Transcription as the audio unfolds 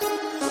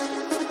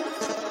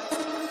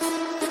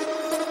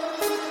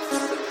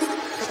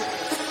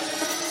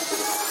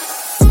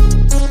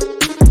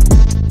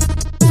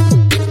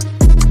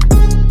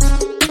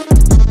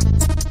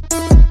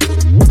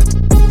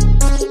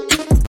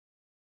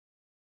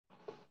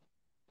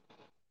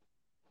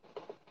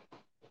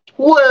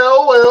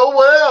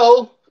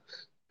Well.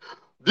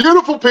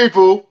 Beautiful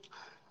people,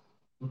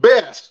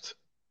 best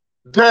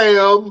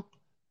damn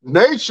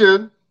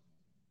nation,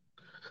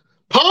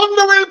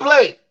 ponder and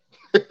play.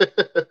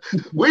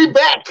 We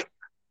back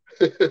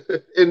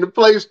in the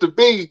place to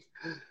be.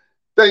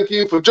 Thank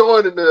you for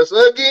joining us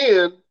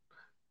again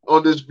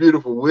on this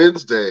beautiful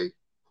Wednesday.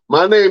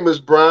 My name is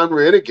Brian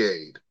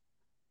Renegade.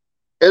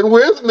 And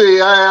with me,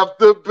 I have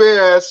the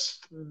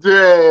best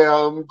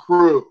damn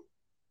crew.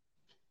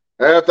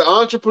 I have the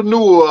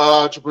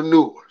entrepreneurs.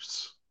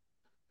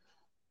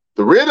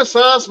 The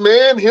Renaissance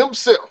man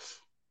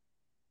himself.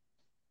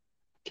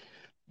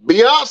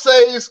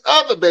 Beyonce's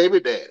other baby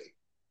daddy.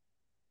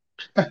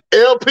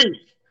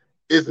 LP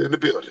is in the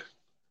building.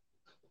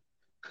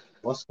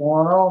 What's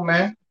going on,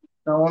 man?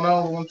 What's going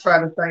on? We're going to try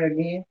to say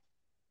again.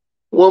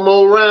 One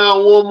more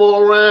round.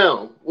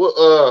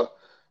 Well,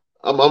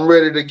 I'm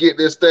ready to get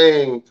this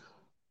thing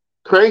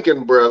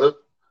cranking, brother.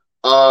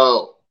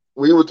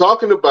 We were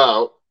talking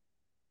about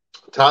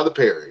Tyler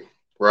Perry,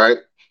 right?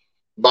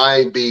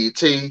 Buying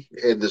BET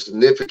and the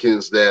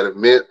significance that it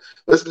meant.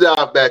 Let's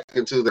dive back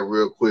into that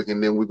real quick,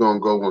 and then we're going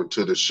to go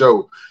into the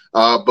show.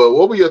 But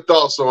what were your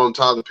thoughts on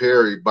Tyler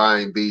Perry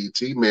buying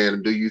BET, man?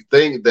 And do you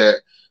think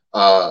that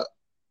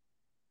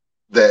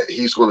that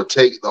he's going to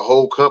take the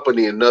whole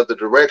company another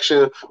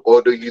direction,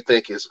 or do you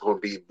think it's going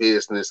to be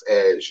business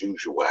as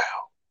usual?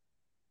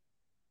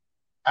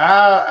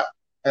 As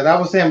I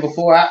was saying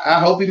before, I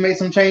hope he makes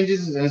some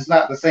changes, and it's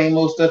not the same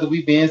old stuff that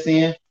we've been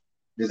seeing.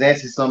 There's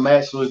actually some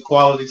actual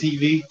quality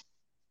TV.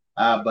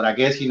 But I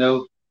guess,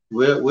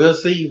 we'll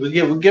see. We'll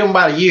give him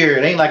about a year.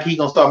 It ain't like he's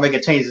going to start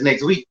making changes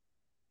next week.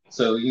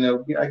 So,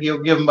 I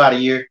give him about a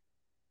year.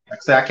 Like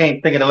I said, I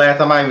can't think of the last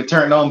time I even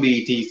turned on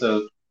BET.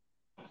 So,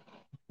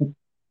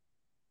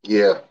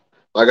 yeah.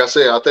 Like I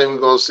said, I think we're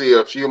going to see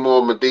a few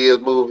more Madea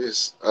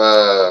movies.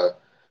 We're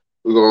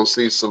going to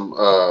see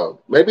some,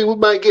 maybe we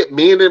might get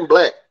Men in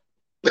Black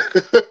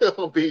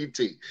on BET.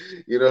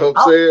 You know what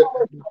I'm saying?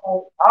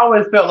 I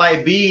always felt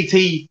like BET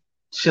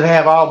should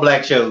have all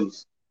black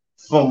shows.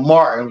 From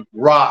Martin,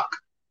 Rock,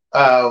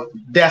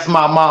 That's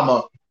My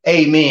Mama,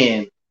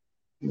 Amen,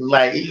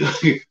 like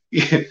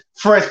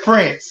Fresh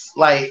Prince,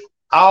 like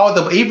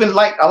even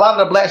like a lot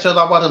of the black shows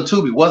I watch on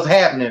Tubi. What's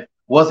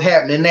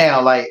happening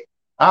now? Like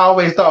I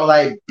always thought,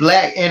 like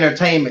black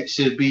entertainment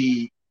should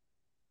be.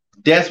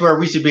 That's where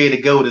we should be able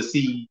to go to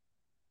see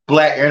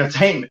black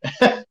entertainment.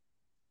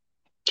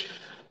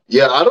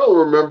 Yeah, I don't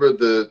remember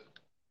the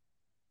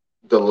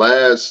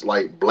last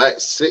like black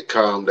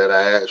sitcom that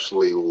I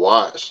actually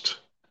watched.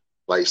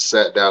 Like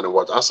sat down and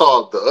watched. I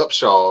saw The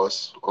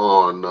Upshaws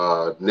on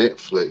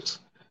Netflix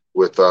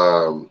with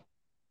not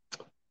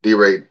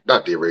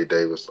D. Ray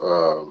Davis.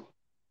 I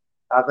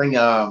think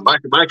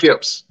Mike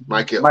Epps,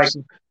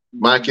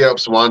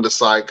 Wanda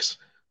Sykes.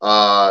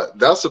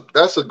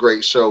 That's a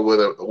great show with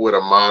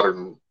a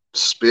modern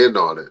spin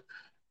on it.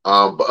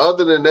 But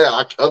other than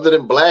that, other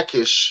than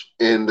Blackish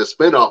and the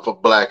spinoff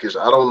of Blackish,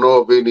 I don't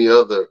know of any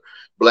other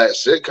black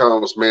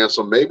sitcoms, man.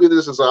 So maybe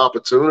this is an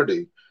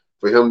opportunity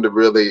for him to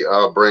really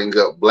bring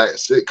up black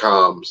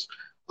sitcoms,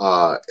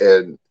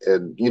 and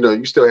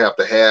you still have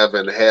to have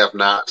and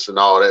have-nots and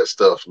all that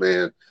stuff,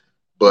 man.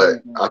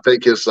 But I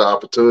think it's an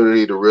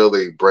opportunity to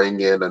really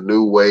bring in a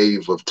new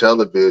wave of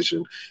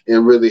television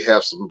and really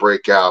have some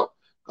breakout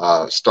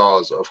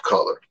stars of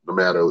color, no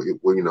matter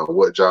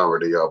what genre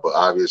they are. But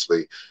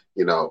obviously,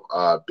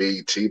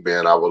 BET,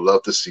 man, I would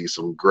love to see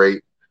some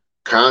great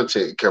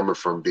content coming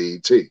from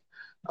BET.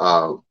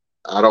 I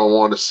just don't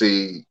want to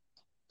see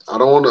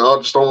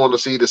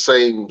the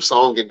same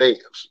song and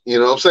dance. You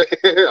know what I'm saying?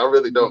 I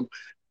really don't.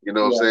 You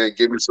know what I'm saying?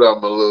 Give me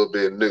something a little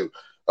bit new.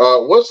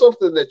 What's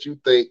something that you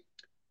think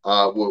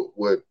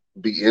would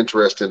be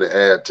interesting to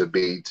add to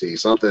BET?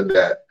 Something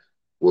that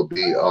would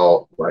be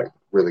all like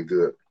really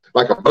good,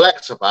 like a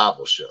black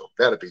survival show.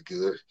 That'd be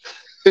good.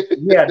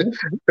 Yeah,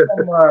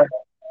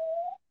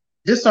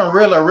 just some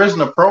real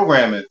original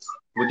programming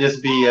would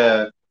just be.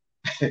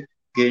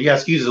 You got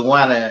excuse the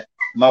whining.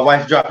 My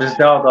wife dropped this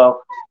dog off.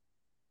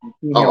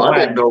 I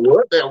didn't know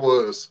what that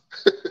was.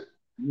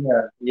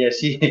 Yeah.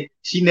 She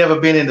never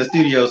been in the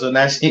studio, so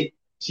now she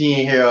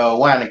ain't here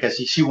whining because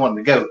she wanted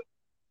to go.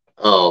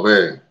 Oh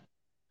man,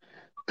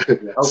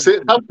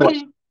 sit up,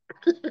 please.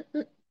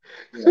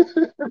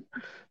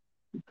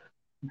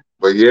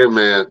 But yeah,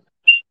 man,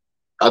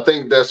 I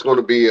think that's going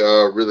to be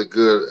really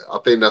good. I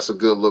think that's a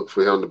good look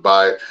for him to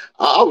buy it.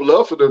 I would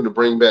love for them to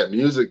bring back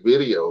music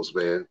videos,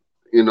 man.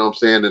 You know what I'm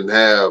saying, and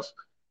have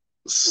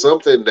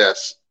something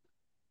that's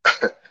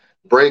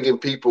bringing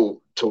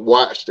people to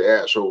watch the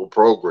actual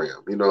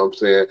program. You know what I'm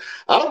saying?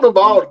 I remember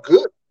all the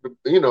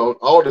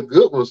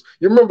good ones.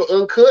 You remember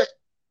Uncut?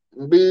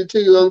 BET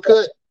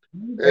Uncut?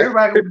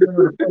 Everybody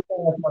remember the first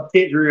time I saw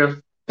Tip Drill.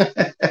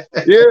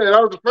 Yeah,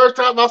 that was the first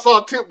time I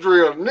saw Tip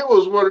Drill, and it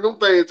was one of them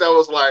things that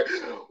was like,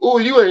 "Oh,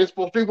 you ain't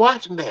supposed to be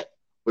watching that."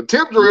 But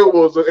Tip Drill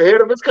was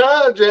ahead of its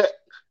kind, Jack.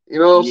 You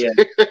know what I'm saying?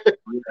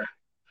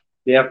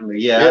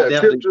 Definitely.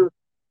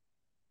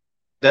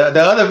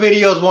 The other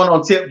videos weren't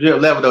on Tip Drill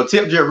level though.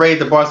 Tip Drill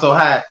raised the bar so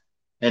high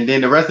And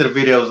then the rest of the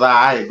video is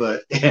alright,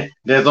 but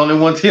there's only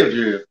one tip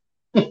drill.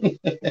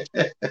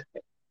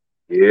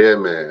 Yeah,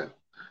 man.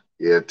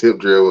 Yeah, Tip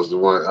Drill was the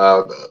one.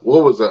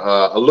 What was it?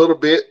 A little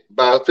bit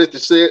by 50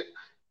 Cent.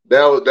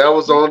 That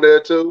was on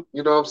there too.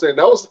 You know what I'm saying?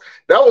 That was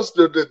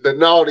the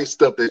naughty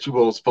stuff that you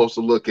weren't supposed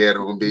to look at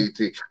on BET.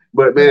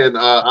 But man,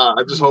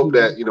 I just hope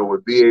that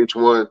with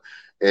VH1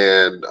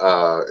 and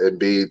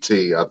BET,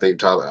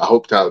 I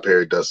hope Tyler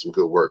Perry does some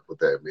good work with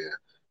that, man.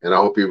 And I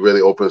hope he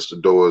really opens the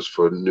doors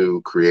for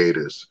new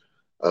creators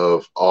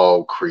of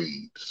all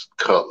creeds,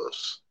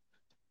 colors,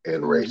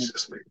 and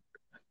races, man.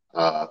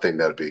 I think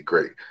that'd be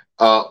great.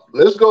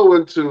 Let's go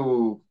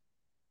into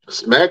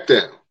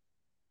SmackDown.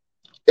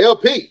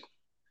 LP,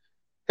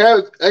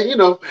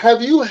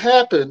 have you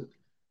happened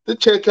to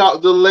check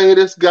out the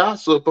latest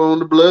gossip on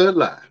the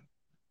Bloodline?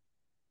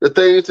 The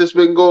things that's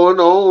been going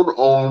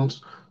on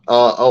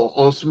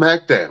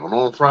SmackDown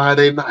on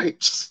Friday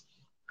nights.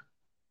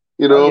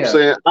 You know what I'm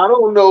saying? I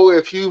don't know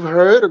if you've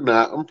heard or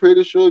not. I'm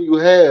pretty sure you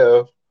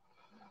have.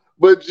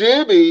 But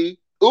Jimmy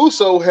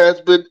Uso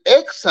has been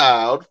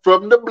exiled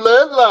from the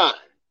Bloodline.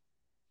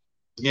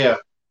 Yeah.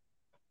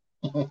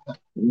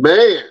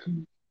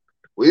 Man,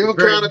 we were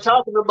kind of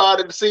talking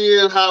about it,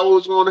 seeing how it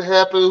was going to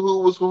happen, who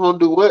was going to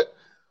do what.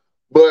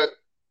 But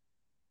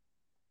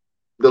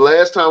the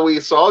last time we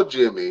saw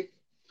Jimmy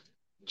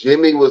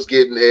was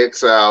getting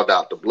exiled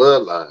out the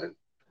Bloodline.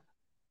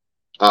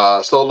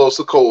 Solo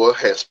Sikoa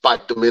had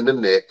spiked him in the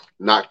neck,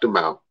 knocked him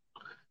out.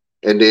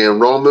 And then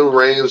Roman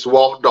Reigns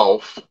walked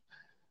off.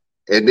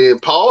 And then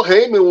Paul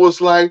Heyman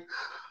was like,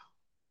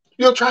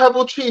 "Your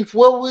tribal chief,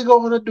 what are we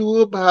going to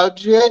do about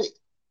Jay?"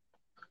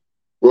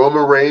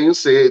 Roman Reigns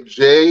said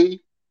Jay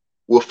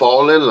will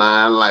fall in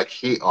line like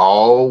he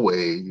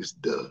always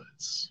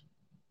does.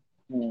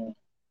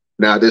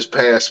 Now, this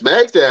past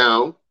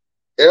SmackDown,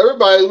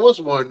 everybody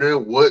was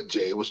wondering what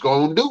Jay was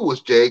going to do.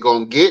 Was Jay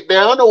going to get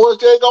down or was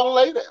Jay going to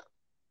lay down?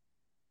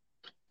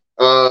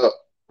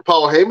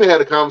 Paul Heyman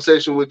had a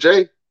conversation with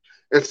Jay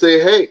and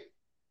said, "Hey,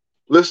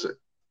 listen,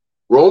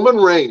 Roman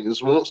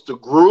Reigns wants to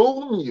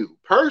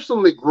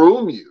personally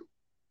groom you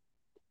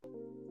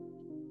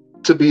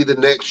to be the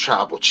next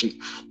tribal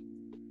chief."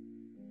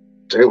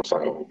 Jay was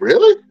like, "Oh,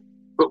 really?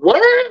 But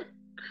what?"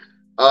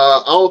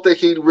 I don't think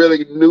he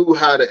really knew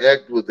how to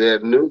act with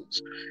that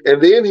news.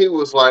 And then he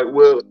was like,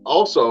 "Well,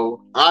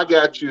 also, I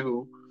got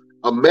you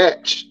a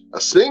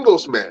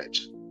singles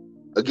match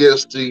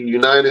against the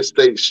United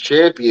States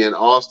champion,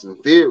 Austin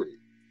Theory."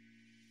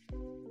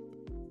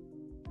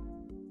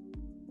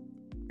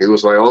 He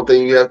was like, "Only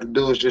thing you have to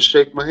do is just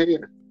shake my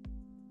hand."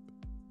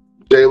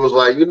 Jay was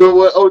like, "You know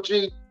what,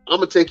 OG? I'm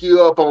going to take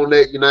you up on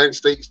that United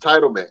States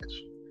title match.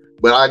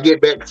 But I'll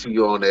get back to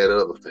you on that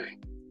other thing."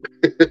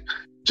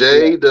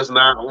 Jay does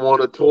not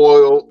want to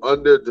toil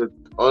under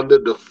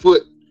the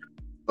foot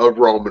of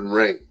Roman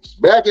Reigns.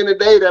 Back in the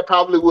day, that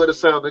probably would have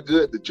sounded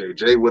good to Jay.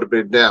 Jay would have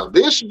been down.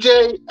 This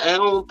Jay, I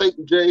don't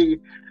think Jay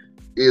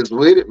is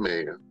with it,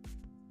 man.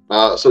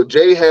 So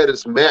Jay had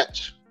his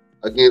match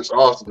against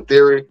Austin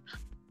Theory.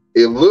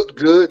 It looked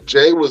good.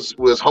 Jay was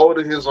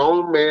holding his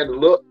own, man. It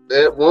looked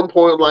at one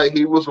point like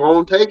he was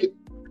going to take it.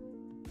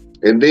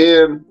 And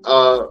then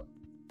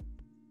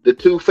the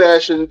two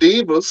fashion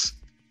divas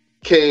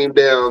came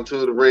down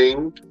to the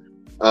ring.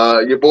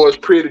 Your boys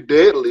Pretty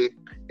Deadly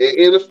and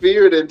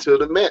interfered into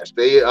the match.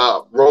 They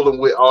rolling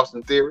with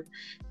Austin Theory.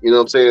 You know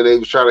what I'm saying? They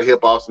was trying to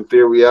help Austin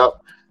Theory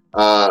out.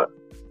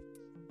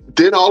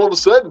 Then all of a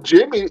sudden,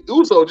 Jimmy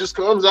Uso just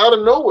comes out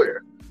of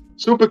nowhere.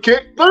 Super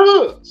kick,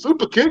 knock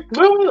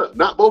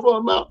both of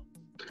them out.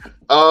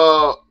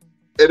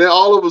 And then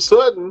all of a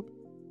sudden,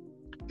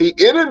 he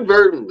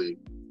inadvertently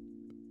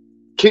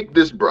kicked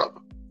his brother.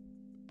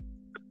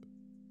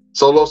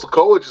 Solo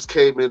Sikoa just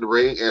came in the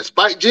ring and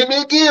spiked Jimmy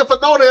again for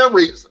no damn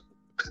reason.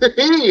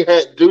 He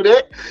had to do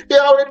that. He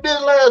already did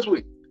it last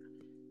week.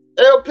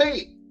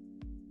 LP.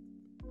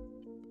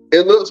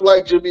 It looks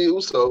like Jimmy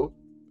Uso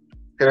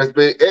has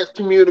been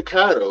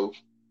excommunicado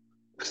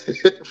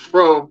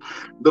from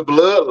the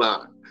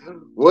Bloodline.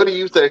 What do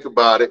you think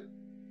about it?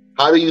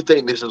 How do you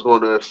think this is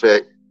going to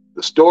affect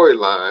the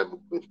storyline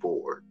moving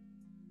forward?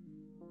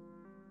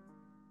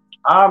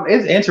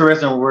 It's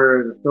interesting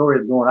where the story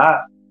is going.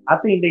 I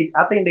think they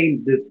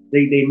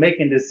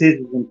making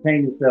decisions and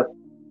changing stuff.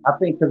 I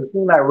think because it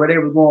seemed like where they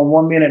were going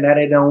 1 minute, now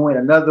they don't win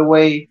another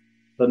way.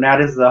 So now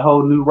this is a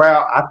whole new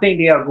route. I think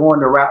they are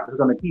going the route that's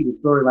going to keep the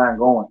storyline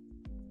going.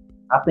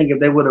 I think if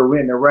they would have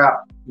went the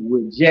route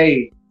with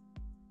Jay,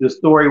 the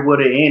story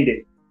would have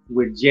ended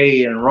with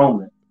Jay and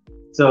Roman.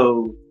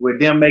 So with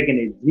them making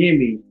it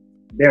Jimmy,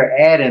 they're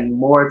adding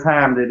more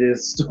time to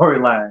this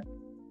storyline.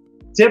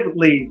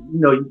 Typically,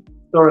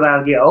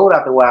 storylines get old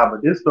after a while,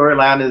 but this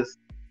storyline is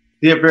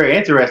still very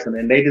interesting,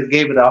 and they just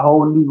gave it a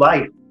whole new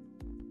life.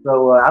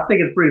 So I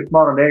think it's pretty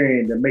smart on their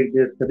end to make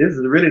this, because this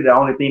is really the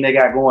only thing they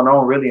got going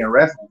on really in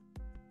wrestling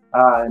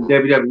in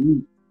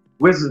WWE,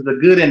 which is the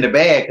good and the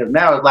bad, because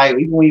now it's like,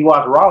 even when you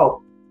watch Raw,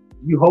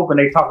 you hoping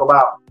they talk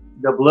about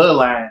the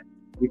Bloodline,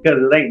 because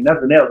there ain't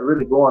nothing else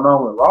really going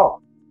on with Raw.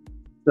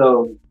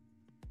 So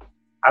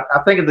I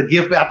think it's a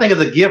gift. I think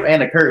it's a gift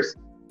and a curse.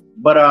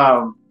 But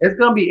it's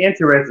gonna be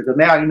interesting because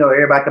now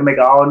everybody can make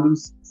all new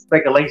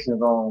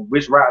speculations on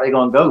which route they're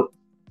gonna go,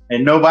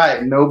 and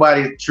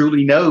nobody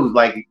truly knows.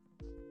 Like,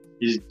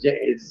 is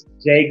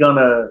Jay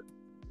gonna,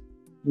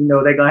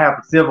 they're gonna have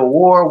a civil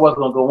war? What's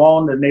gonna go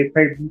on? The next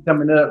pay per view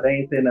coming up, they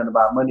ain't saying nothing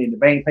about Money in the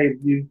Bank pay per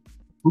view.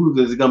 Who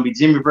is it gonna be?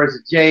 Jimmy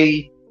versus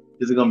Jay?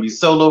 Is it gonna be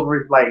solo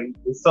versus? Like,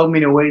 there's so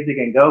many ways it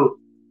can go.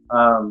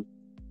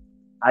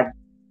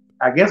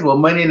 I guess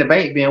Money in the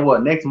Bank being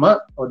next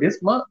month or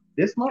this month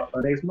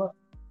or next month?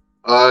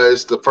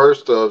 It's the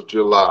 1st of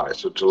July,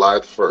 so July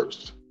the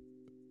 1st.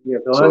 Yeah,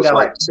 so it's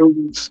like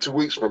 2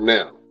 weeks from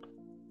now.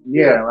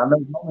 Yeah, I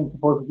know Roman's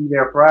supposed to be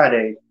there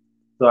Friday,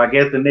 so I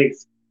guess the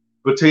next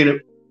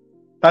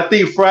I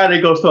think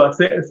Friday gonna start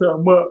setting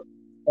something up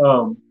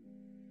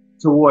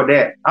toward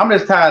that. I'm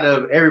just tired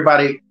of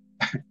everybody.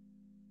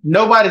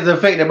 Nobody's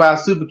affected by a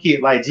super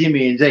kick like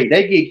Jimmy and Jay.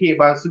 They get hit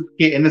by a super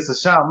kick, and it's a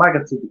Shawn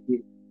Michaels super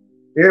kick.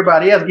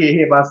 Everybody else get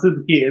hit by a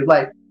super kick. It's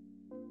like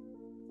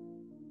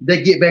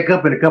they get back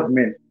up in a couple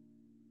minutes.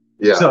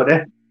 Yeah. So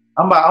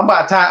I'm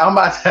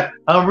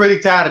really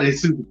tired of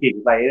this super kick.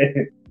 Like,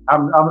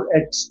 I'm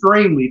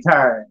extremely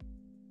tired,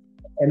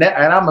 and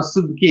I'm a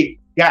super kick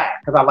guy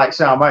because I like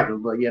Shawn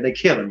Michaels. But yeah, they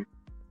killing me.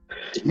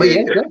 But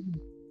yeah,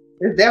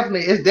 it's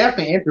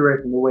definitely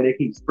interesting the way they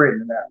keep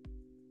spreading it out.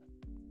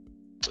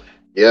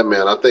 Yeah,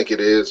 man, I think it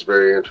is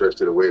very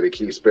interesting the way they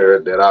keep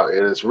spreading that out,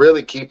 and it's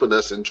really keeping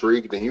us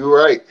intrigued. And you're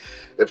right.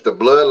 If the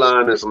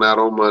Bloodline is not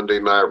on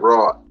Monday Night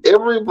Raw,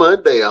 every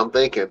Monday I'm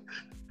thinking,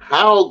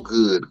 how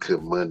good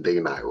could Monday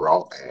Night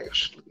Raw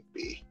actually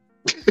be?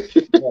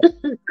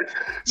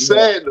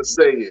 Sad to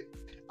say it.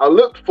 I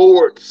look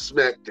forward to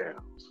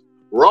SmackDowns.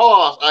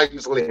 Raw, I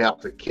usually have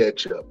to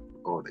catch up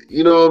on it.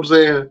 You know what I'm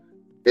saying?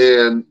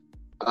 And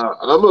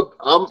I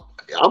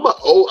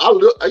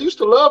used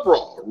to love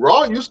Raw.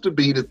 Raw used to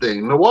be the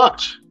thing to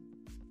watch.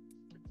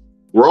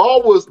 Raw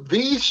was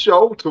the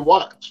show to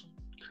watch.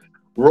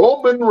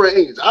 Roman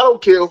Reigns, I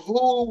don't care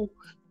who,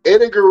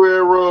 Eddie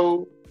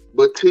Guerrero,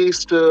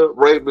 Batista,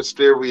 Rey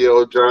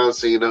Mysterio, John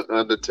Cena,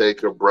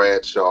 Undertaker,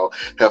 Bradshaw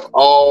have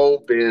all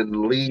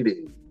been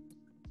leading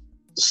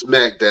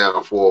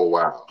SmackDown for a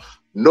while.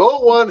 No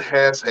one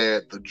has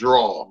had the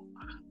draw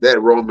that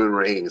Roman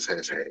Reigns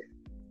has had.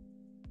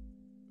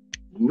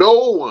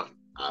 No one.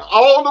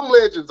 All them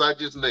legends I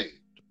just named.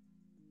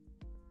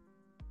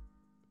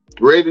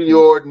 Randy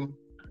Orton,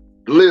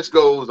 the list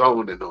goes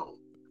on and on.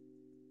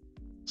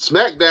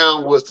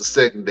 SmackDown was the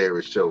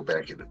secondary show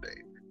back in the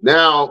day.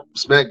 Now,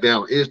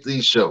 SmackDown is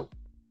the show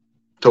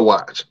to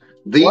watch.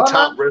 The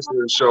top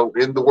wrestling show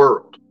in the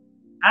world.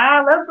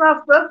 Let's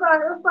not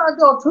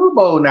go too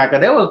bold now,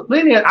 because there was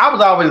plenty of, I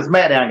was always a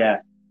SmackDown guy.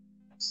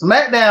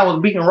 SmackDown was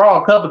beating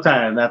Raw a couple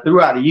times now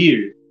throughout the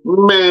years.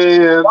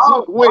 Man,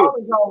 Raw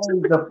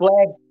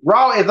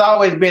has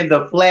always been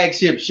the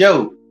flagship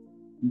show.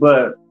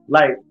 But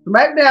like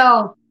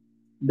SmackDown,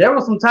 there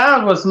were some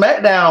times when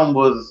SmackDown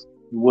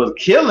was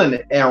killing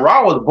it and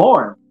Raw was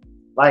boring.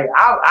 Like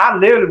I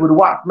literally would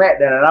watch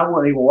SmackDown and I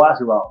wouldn't even watch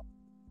Raw.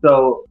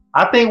 So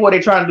I think what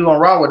they're trying to do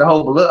on Raw with the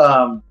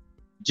whole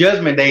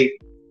Judgment Day,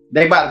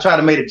 they about to try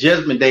to make a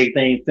Judgment Day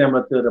thing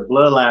similar to the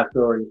Bloodline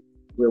story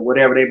with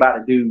whatever they about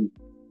to do.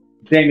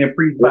 Damian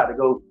Priest about to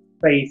go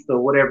face or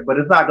whatever, but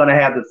it's not going to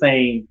have the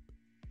same.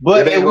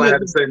 But it ain't going to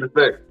have the same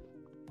effect.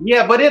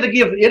 Yeah, but it'll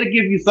give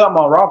you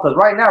something on Raw, because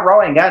right now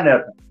Raw ain't got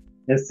nothing.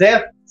 And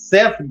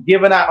Seth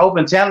giving out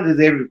open challenges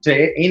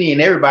to any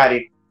and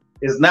everybody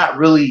is not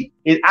really.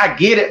 I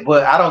get it,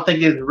 but I don't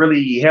think it's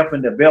really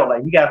helping the belt.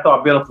 Like, you got to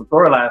start building some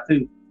storylines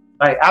too.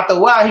 Like, after a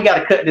while, he got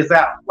to cut this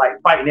out. Like,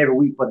 fighting every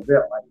week for the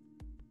belt. Like,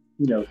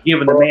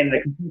 giving the man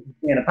the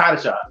consistency and a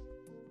title shot.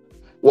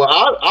 Well,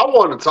 I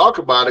want to talk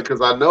about it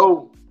because I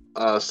know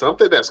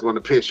something that's going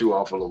to piss you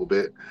off a little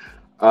bit.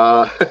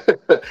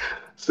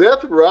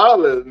 Seth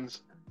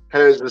Rollins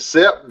has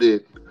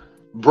accepted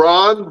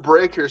Bron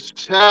Breakker's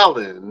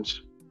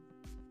challenge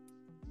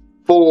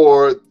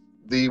for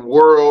the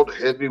World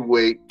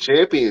Heavyweight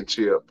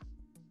Championship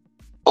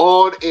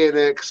on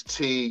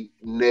NXT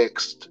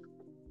next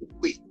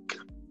week.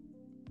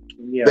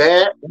 Yeah.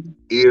 That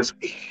is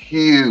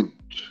huge.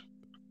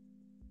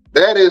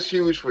 That is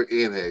huge for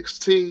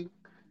NXT.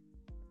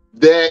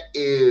 That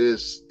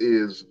is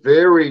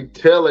very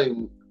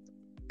telling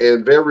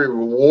and very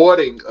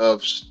rewarding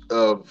of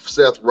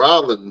Seth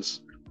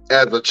Rollins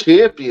as a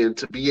champion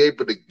to be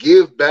able to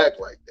give back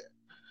like that.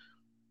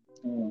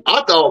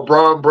 I thought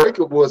Bron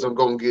Breakker wasn't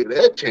going to get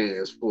that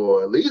chance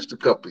for at least a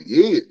couple of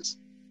years.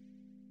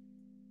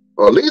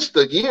 Or at least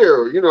a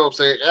year, you know what I'm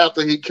saying,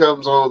 after he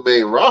comes on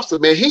main roster.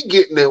 Man, he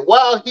getting it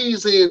while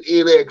he's in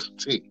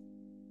NXT.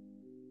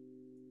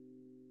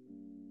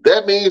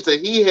 That means that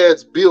he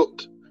has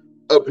built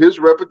up his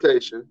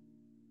reputation,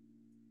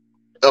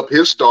 up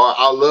his star.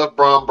 I love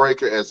Bron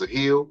Breakker as a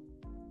heel.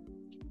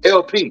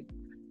 LP,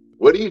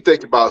 what do you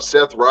think about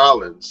Seth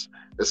Rollins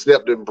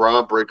accepting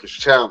Bron Breakker's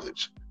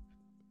challenge?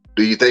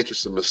 Do you think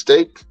it's a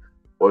mistake,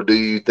 or do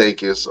you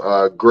think it's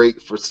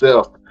great for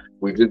Seth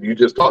You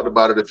just talked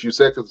about it a few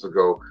seconds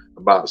ago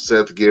about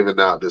Seth giving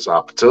out this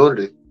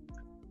opportunity.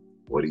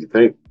 What do you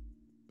think?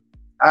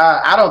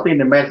 I don't think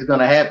the match is going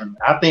to happen.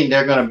 I think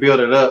they're going to build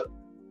it up,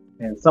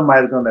 and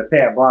somebody's going to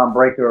attack Braun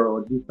Breaker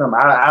or do something.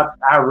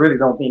 I really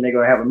don't think they're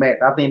going to have a match.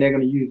 I think they're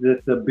going to use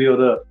this to build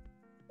up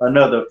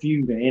another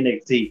feud in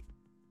NXT.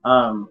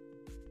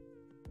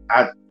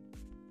 I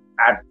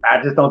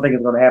just don't think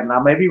it's going to happen.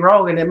 I may be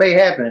wrong, and it may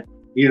happen.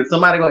 Either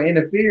somebody going to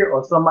interfere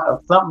or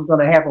something's going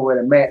to happen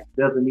where the match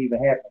doesn't even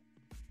happen.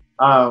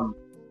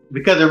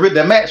 Because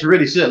the match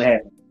really shouldn't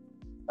happen.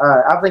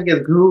 I think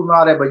it's cool and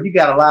all that, but you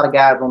got a lot of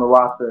guys on the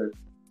roster.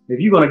 If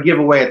you're going to give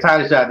away a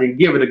title shot, then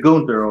give it to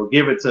Gunther or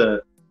give it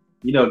to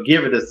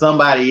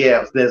somebody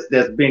else that's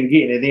been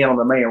getting it in on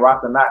the main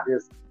roster, not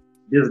this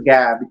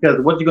guy.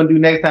 Because what you're going to do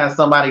next time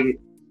somebody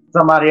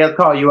else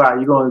call you out,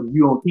 you're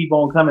gonna keep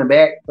on coming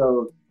back.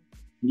 So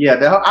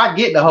yeah, I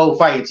get the whole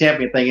fighting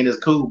champion thing and it's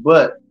cool,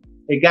 but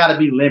it got to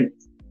be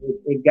limits.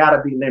 It got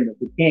to be limits.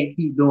 We can't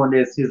keep doing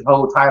this his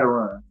whole title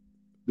run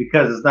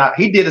because it's not.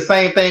 He did the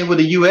same thing with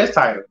the U.S.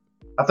 title.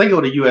 I think it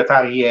was the U.S.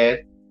 title he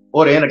had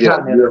or the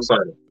Intercontinental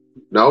title.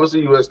 No, it was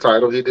the U.S.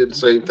 title. He did the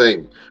same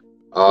thing.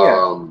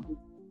 AJ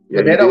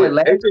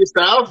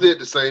Styles did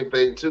the same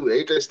thing too.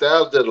 AJ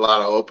Styles did a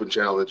lot of open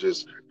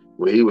challenges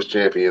when he was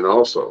champion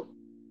also.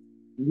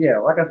 Yeah,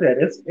 like I said,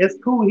 it's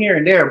cool here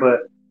and there,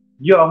 but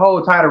your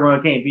whole title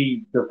run can't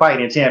be the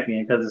fighting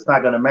champion because it's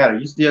not going to matter.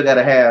 You still got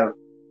to have.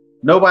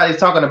 Nobody's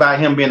talking about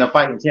him being a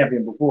fighting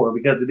champion before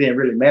because it didn't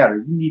really matter.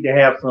 You need to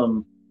have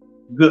some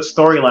good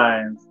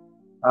storylines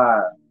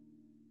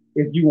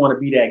if you want to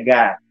be that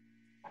guy.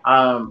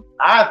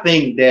 I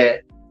think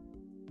that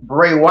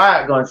Bray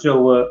Wyatt going to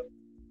show up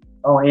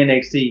on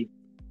NXT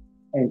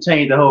and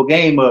change the whole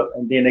game up,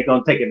 and then they're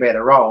going to take it back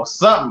to Raw.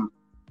 Something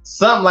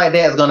like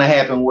that is going to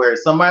happen where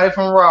somebody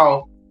from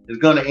Raw is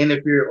going to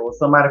interfere or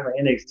somebody from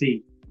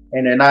NXT,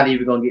 and they're not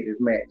even going to get this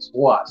match.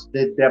 Watch.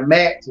 The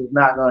match is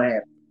not going to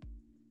happen.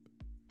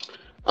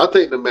 I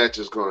think the match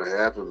is going to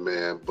happen,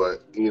 man.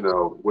 But,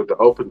 with the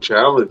open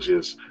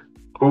challenges,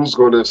 who's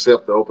going to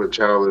accept the open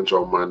challenge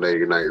on Monday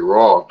Night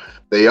Raw?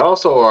 They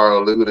also are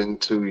alluding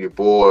to your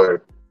boy,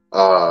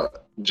 Logan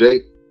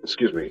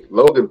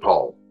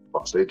Paul.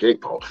 I'll say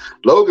Jake Paul.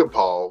 Logan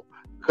Paul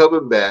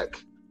coming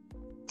back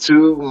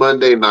to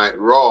Monday Night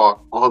Raw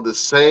on the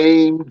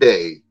same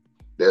day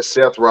that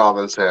Seth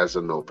Rollins has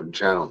an open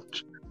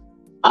challenge.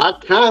 I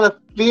kind of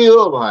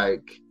feel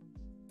like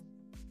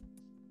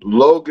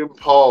Logan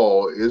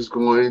Paul is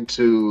going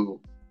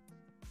to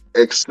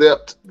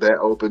accept that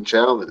open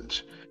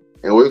challenge.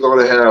 And we're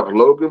going to have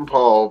Logan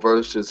Paul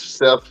versus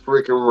Seth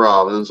freaking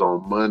Rollins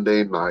on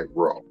Monday Night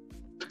Raw.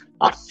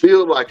 I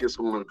feel like it's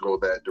going to go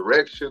that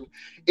direction.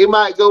 It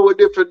might go a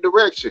different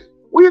direction.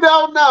 We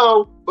don't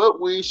know, but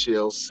we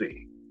shall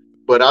see.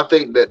 But I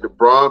think that the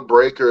Braun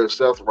Breaker and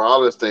Seth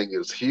Rollins thing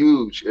is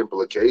huge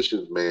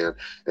implications, man.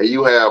 And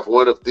you have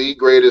one of the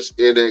greatest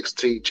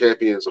NXT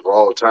champions of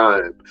all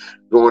time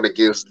going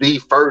against the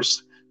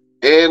first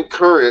and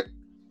current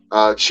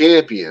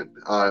champion,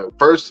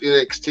 first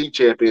NXT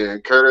champion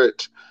and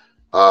current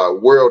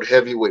world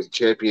heavyweight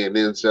champion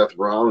in Seth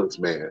Rollins,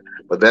 man.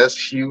 But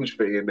that's huge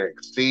for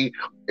NXT.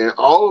 And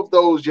all of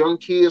those young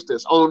kids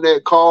that's on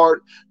that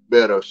card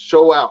better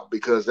show out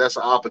because that's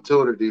an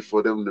opportunity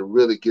for them to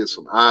really get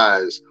some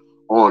eyes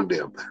on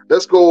them.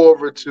 Let's go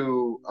over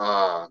to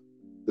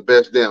the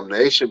Best Damn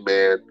Nation,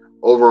 man,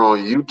 over on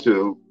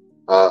YouTube.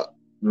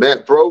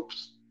 Matt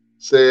Probst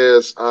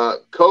says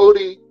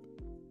Cody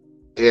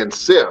and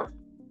Seth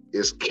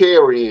is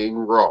carrying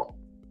Raw.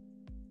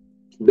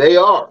 They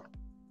are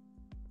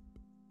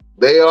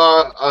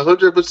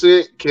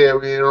 100%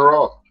 carrying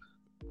Raw.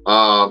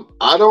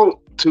 I don't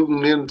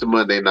tune into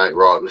Monday Night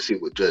Raw to see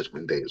what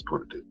Judgment Day is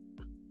going to do.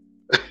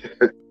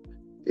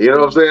 You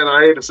know what I'm saying?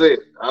 I hate to say it.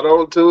 I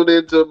don't tune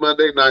into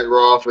Monday Night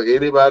Raw for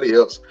anybody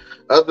else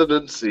other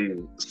than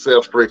seeing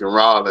Seth freaking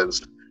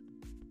Rollins'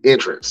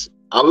 entrance.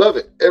 I love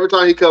it. Every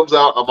time he comes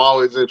out, I'm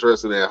always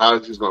interested in how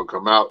he's going to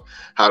come out,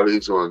 how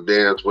he's going to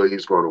dance, what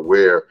he's going to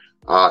wear,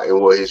 and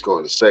what he's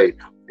going to say.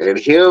 And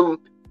him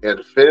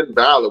and Finn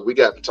Balor, we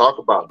got to talk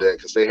about that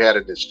because they had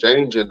an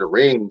exchange in the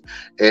ring,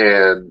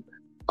 and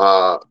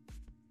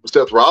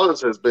Seth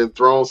Rollins has been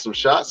throwing some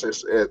shots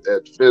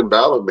at Finn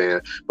Balor, man.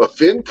 But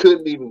Finn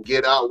couldn't even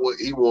get out what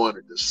he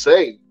wanted to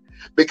say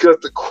because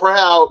the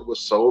crowd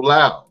was so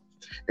loud.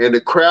 And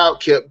the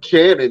crowd kept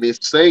chanting and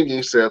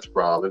singing Seth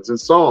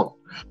Rollins' song.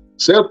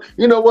 Seth,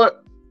 you know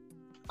what?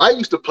 I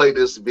used to play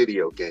this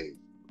video game.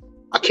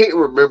 I can't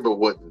remember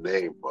what the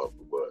name of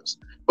it was,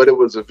 but it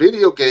was a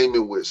video game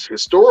in which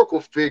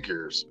historical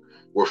figures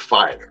were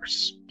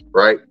fighters.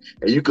 Right?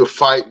 And you could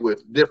fight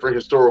with different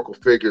historical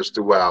figures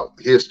throughout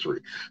history.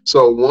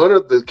 So one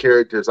of the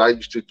characters I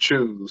used to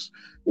choose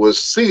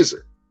was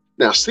Caesar.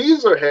 Now,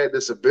 Caesar had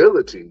this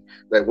ability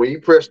that when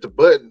you press the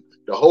button,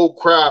 the whole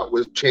crowd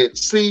would chant,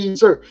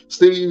 Caesar,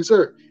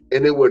 Caesar,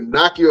 and it would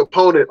knock your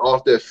opponent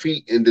off their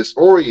feet and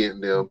disorient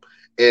them,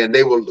 and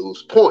they would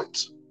lose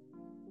points.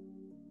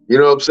 You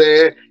know what I'm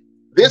saying?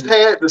 This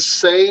had the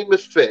same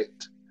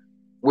effect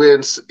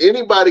when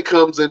anybody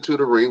comes into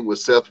the ring with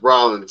Seth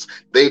Rollins,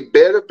 they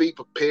better be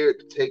prepared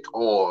to take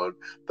on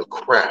the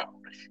crowd.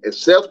 And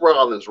Seth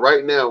Rollins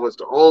right now is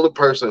the only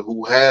person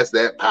who has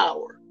that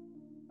power,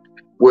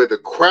 where the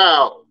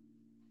crowd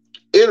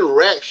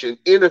interaction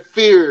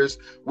interferes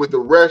with the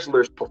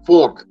wrestler's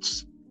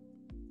performance.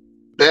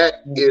 That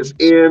is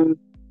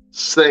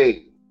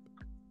insane.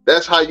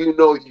 That's how you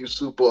know you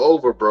super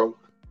over, bro.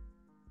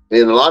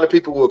 And a lot of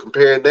people were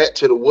comparing that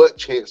to the what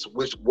chance,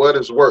 what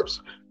is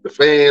worse? The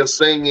fans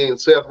singing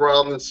Seth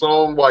Rollins'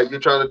 song while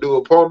you're trying to do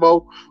a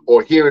promo,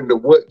 or hearing the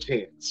what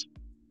chance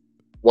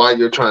while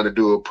you're trying to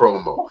do a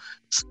promo?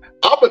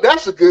 But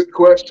that's a good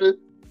question.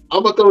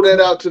 I'm going to throw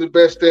that out to the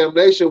best damn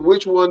nation.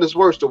 Which one is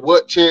worse, the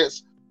what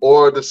chance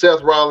or the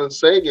Seth Rollins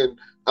singing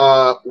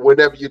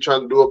whenever you're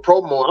trying to do a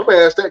promo? I'm going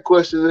to ask that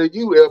question to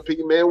you,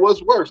 LP, man.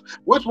 What's worse?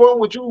 Which one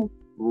would you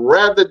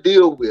rather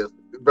deal with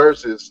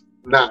versus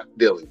not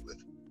dealing with?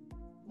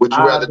 Would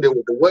you rather deal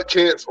with the what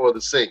chance or the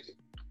singing?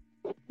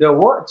 The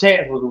what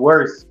chance was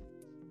worse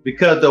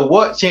because the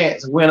what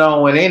chance went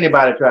on when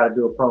anybody tried to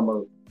do a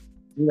promo.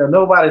 You know,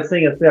 nobody's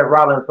singing Seth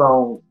Rollins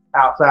songs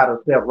outside of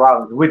Seth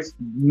Rollins, which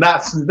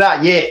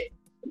not yet.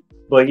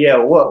 But yeah,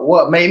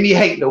 what made me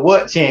hate the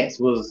what chance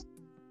was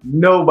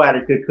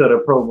nobody could cut a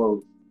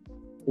promo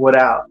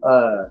without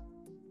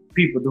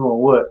people doing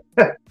what.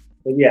 But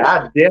yeah,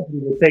 I definitely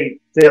would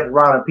take Seth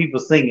Rollins people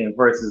singing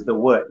versus the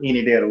what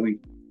any day of the week.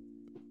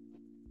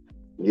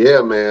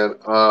 Yeah, man.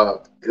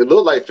 It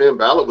looked like Finn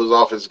Balor was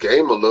off his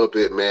game a little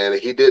bit, man.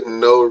 He didn't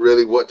know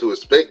really what to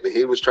expect.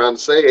 He was trying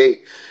to say,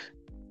 hey,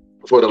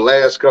 for the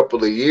last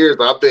couple of years,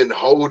 I've been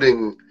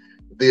holding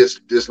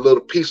this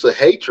little piece of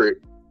hatred,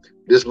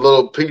 this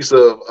little piece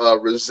of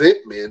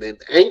resentment and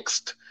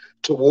angst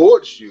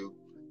towards you,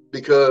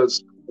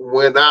 because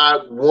when I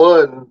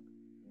won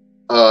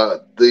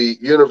the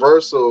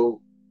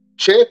Universal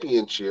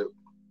Championship,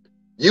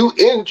 you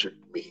injured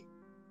me.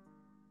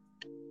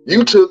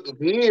 You took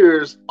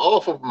years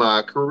off of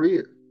my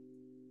career.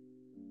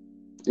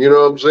 You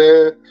know what I'm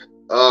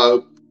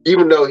saying?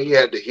 Even though he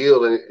had to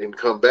heal and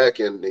come back,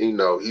 and you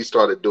know he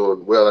started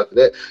doing well after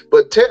that.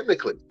 But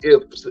technically,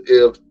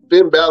 if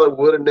Finn Balor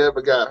would have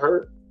never got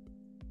hurt,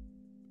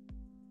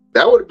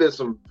 that would have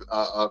been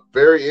a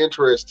very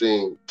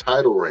interesting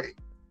title reign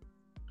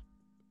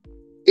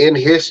in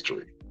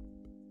history.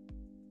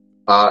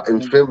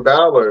 And Finn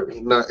Balor,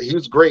 he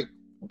was great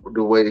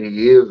the way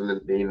he is,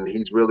 and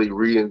he's really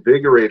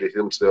reinvigorated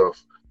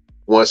himself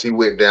once he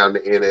went down to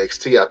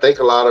NXT. I think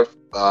a lot of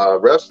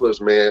wrestlers,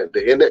 man,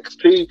 the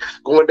NXT,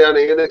 going down to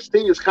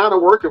NXT is kind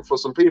of working for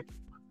some people.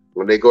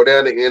 When they go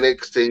down to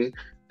NXT,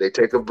 they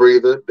take a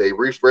breather, they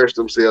refresh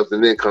themselves,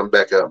 and then come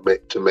back up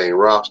to main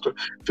roster.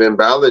 Finn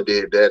Balor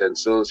did that, and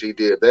as soon as he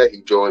did that,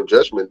 he joined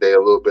Judgment Day a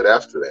little bit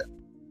after that.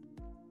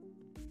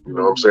 You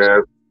know what I'm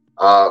saying?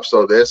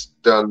 So that's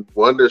done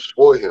wonders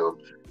for him.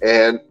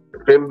 And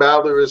Finn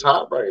Balor is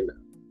hot right now.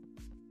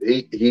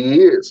 He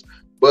is.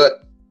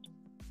 But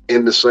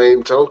in the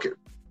same token,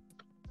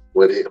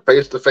 when he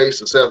face to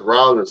face with Seth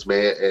Rollins,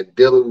 man, and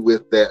dealing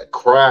with that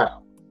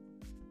crowd,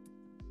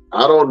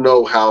 I don't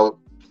know how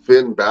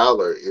Finn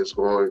Balor is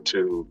going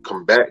to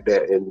combat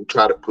that and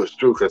try to push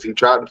through, because he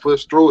tried to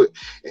push through it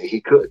and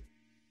he couldn't.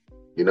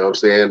 You know what I'm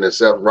saying? And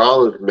Seth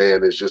Rollins,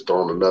 man, is just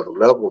on another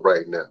level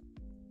right now.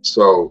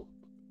 So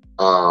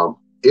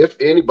if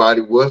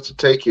anybody was to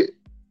take it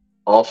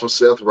off of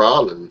Seth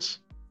Rollins,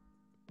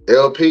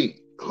 LP,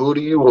 who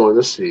do you want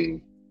to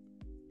see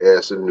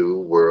as the new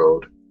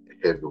world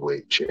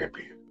heavyweight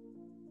champion?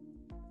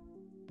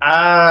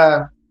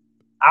 I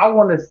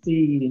want to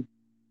see.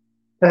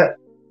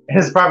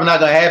 It's probably not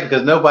going to happen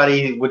because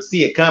nobody would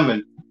see it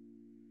coming.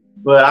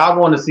 But I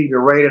want to see the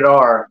Rated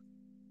R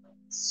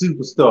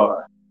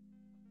superstar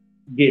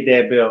get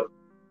that belt,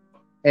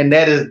 and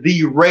that is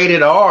the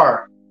Rated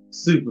R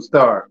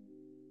superstar.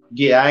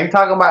 Yeah, I ain't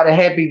talking about the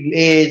Happy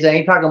Edge. I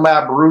ain't talking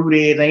about Brood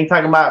Edge. I ain't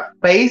talking about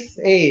Face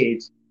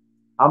Edge.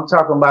 I'm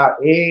talking about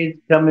Edge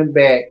coming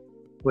back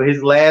for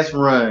his last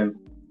run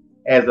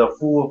as a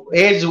full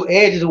Edge.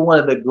 Edge is one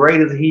of the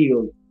greatest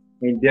heels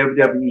in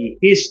WWE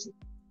history.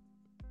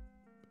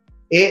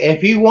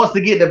 If he wants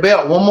to get the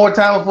belt one more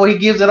time before he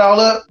gives it all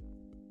up,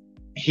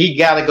 he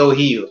got to go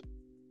heel.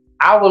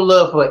 I would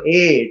love for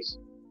Edge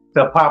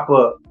to pop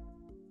up,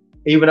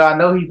 even though I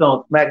know he's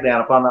on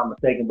SmackDown, if I'm not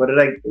mistaken, but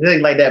it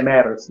ain't like that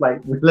matters.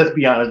 Like, let's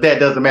be honest, that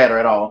doesn't matter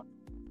at all.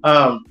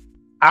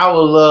 I would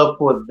love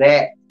for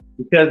that,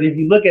 because if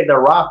you look at the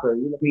roster,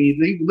 you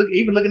know,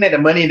 even looking at the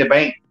Money in the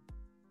Bank,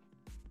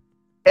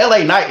 LA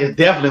Knight is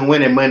definitely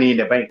winning Money in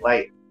the Bank.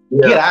 Like,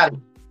 get out of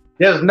here.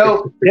 There's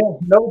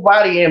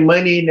nobody in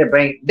Money in the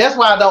Bank. That's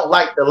why I don't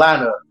like the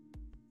lineup,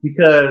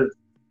 because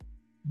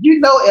you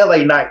know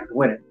LA Knight is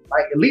winning.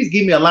 Like, at least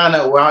give me a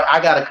lineup where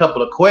I got a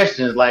couple of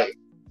questions, like,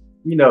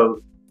 you know,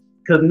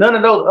 because none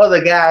of those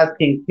other guys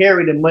can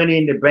carry the Money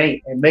in the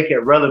Bank and make it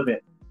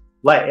relevant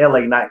like LA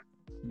Knight.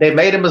 They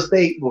made a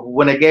mistake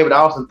when they gave it to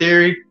Austin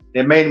Theory.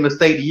 They made a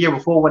mistake the year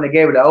before when they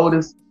gave it to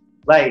Otis.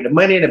 Like, the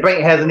Money in the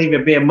Bank hasn't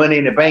even been Money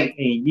in the Bank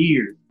in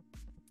years.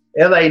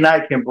 LA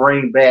Knight can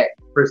bring back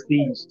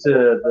prestige to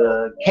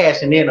the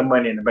cashing in the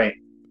Money in the Bank.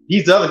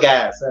 These other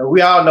guys,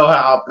 we all know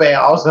how bad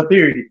Austin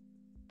Theory.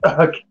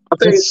 I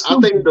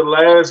think the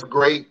last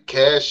great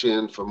cash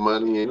in for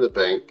Money in the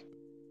Bank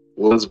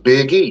was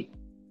Big E.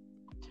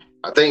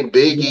 I think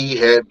Big E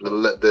had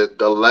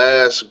the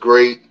last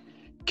great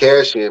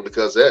cash in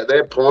because at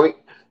that point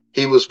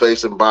he was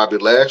facing Bobby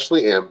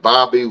Lashley, and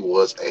Bobby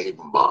was a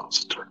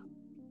monster.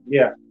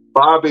 Yeah,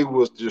 Bobby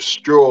was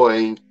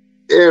destroying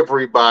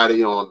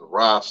everybody on the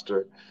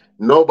roster.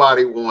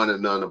 Nobody wanted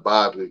none of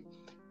Bobby.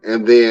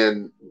 And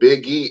then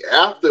Big E,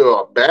 after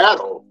a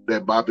battle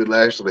that Bobby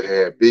Lashley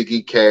had, Big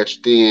E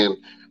cashed in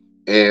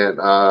and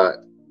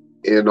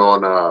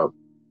on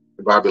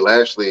Bobby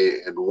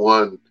Lashley and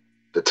won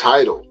the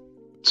title.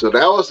 So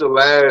that was the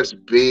last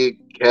big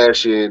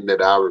cash in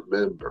that I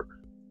remember.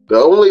 The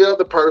only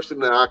other person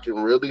that I can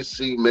really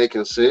see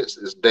making sense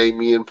is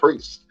Damian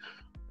Priest.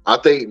 I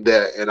think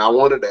that, and I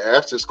wanted to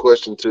ask this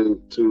question to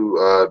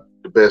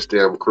the Best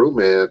Damn Crew,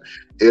 man,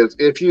 is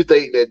if you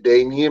think that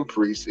Damian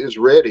Priest is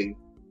ready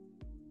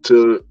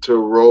to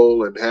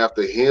roll and have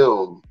the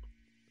helm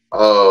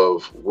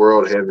of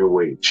World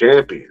Heavyweight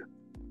Champion.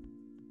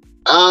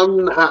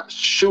 I'm not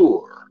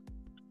sure.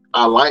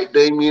 I like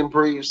Damian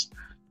Priest.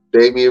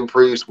 Damian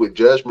Priest with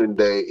Judgment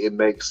Day, it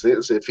makes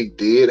sense if he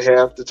did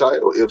have the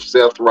title, if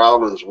Seth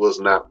Rollins was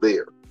not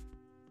there.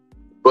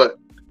 But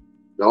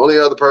the only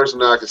other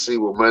person I can see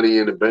with Money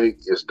in the Bank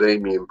is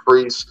Damian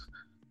Priest.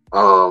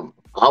 I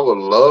would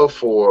love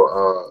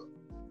for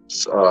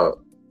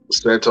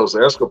Santos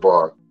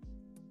Escobar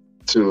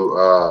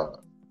to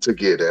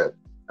get that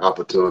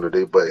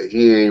opportunity, but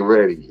he ain't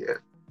ready yet,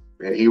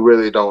 and he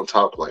really don't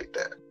talk like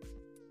that.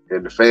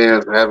 And the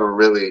fans haven't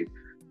really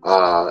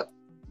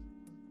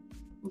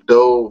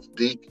dove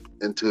deep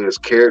into his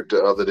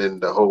character other than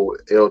the whole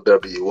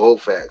LWO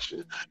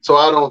faction. So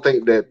I don't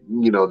think that,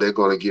 they're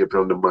going to give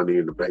him the Money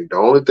in the Bank. The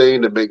only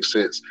thing that makes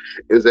sense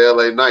is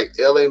LA Knight.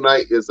 LA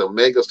Knight is a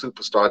mega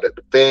superstar that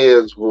the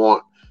fans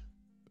want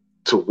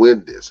to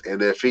win this.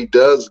 And if he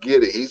does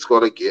get it, he's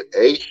going to get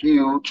a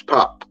huge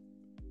pop.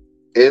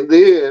 And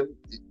then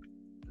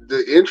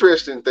the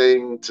interesting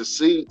thing to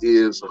see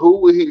is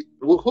who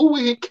will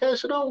he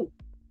cash it on?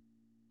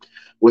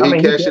 Will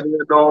he cash it in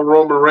on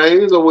Roman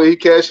Reigns, or will he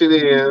cash it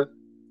in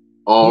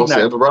on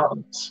Seth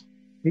Rollins?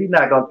 He's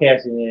not gonna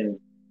cash it in.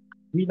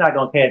 He's not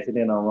gonna cash it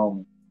in on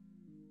Roman.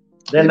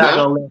 They're not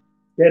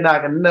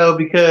gonna know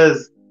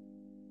because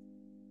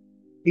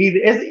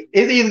it's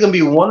either gonna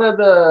be one of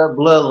the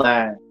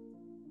bloodline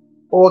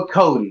or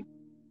Cody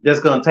that's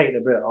gonna take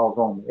the belt off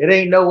Roman. It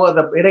ain't no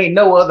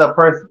other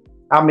person.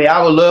 I mean,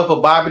 I would love for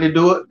Bobby to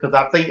do it because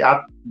I think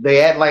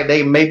they act like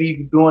they may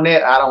be doing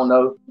that. I don't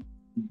know,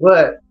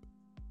 but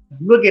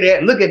look at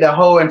the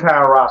whole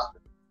entire roster,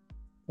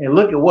 and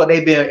look at what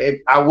they've been.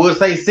 I would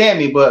say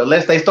Sammy, but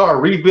unless they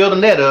start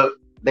rebuilding that up,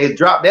 they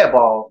dropped that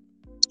ball.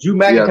 Drew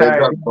McIntyre, they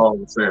dropped the ball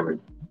with Sammy.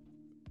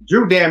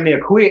 Drew damn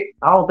near quit.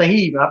 I think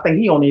he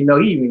don't even know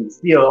he even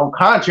still on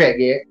contract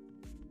yet.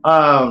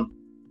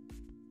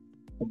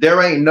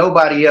 There ain't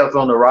nobody else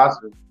on the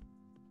roster,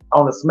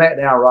 on the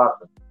SmackDown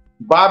roster.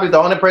 Bobby's the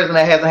only person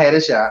that hasn't had a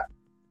shot.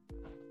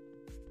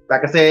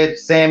 Like I said,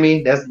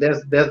 Sammy, that's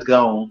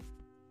gone.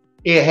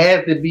 It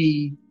has to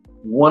be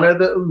one of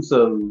the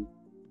Usos,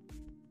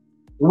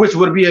 which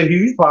would be a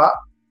huge pop.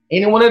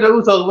 Any one of the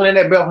Usos winning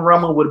that belt from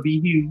Roman would be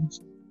huge.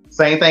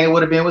 Same thing it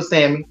would have been with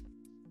Sammy.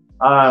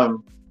 I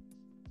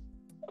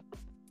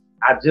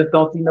just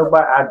don't see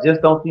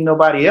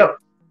nobody else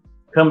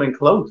coming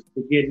close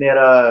to getting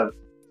that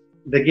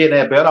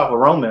belt off of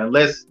Roman,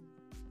 unless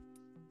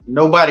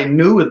nobody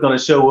new is going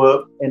to show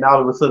up and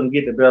all of a sudden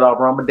get the belt off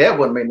Roman. That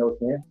wouldn't make no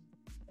sense.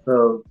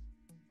 So.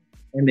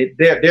 And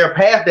they're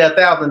past their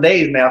 1,000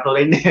 days now, so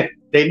they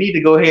need to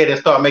go ahead and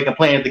start making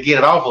plans to get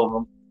it off of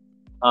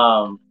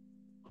them.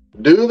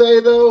 Do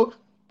they though?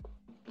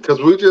 Because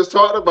we just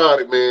talked about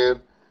it, man.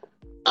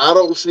 I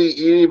don't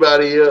see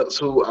anybody else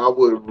who I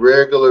would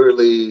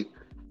regularly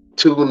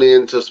tune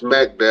in to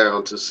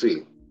SmackDown to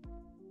see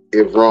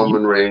if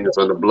Roman Reigns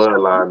on the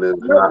Bloodline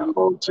is not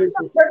on TV.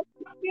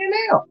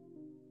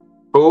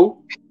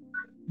 Who?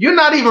 You're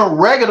not even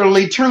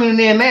regularly tuning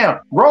in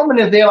now. Roman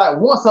is there like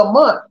once a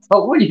month.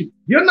 So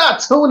you're not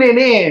tuning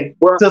in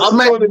to SmackDown. I'm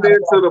tuning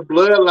into the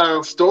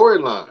Bloodline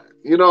storyline.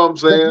 You know what I'm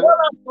saying?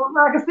 The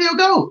Bloodline can still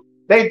go.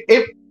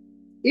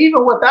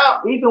 Even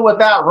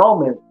without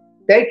Roman,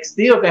 they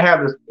still can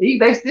have this.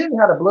 They still can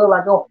have the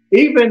Bloodline going.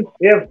 Even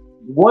if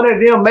one of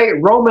them make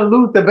Roman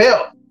lose the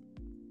belt,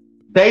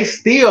 they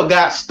still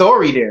got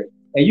story there.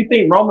 And you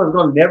think Roman's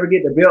going to never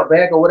get the belt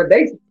back or what?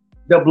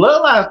 The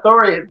Bloodline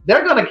story,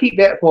 they're going to keep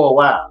that for a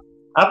while.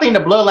 I think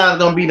the Bloodline is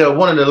going to be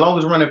one of the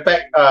longest running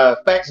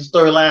faction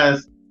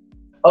storylines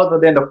other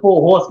than the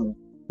Four Horsemen.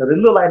 So it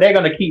looks like they're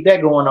going to keep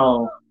that going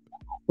on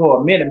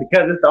for a minute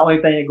because it's the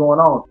only thing that's going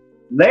on.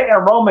 Letting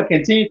Roman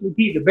continue to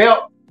keep the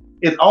belt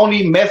is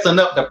only messing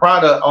up the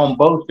product on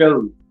both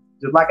shows.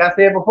 Just like I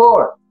said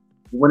before,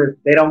 when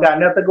they don't got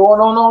nothing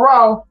going on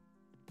Raw,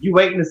 you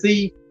waiting to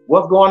see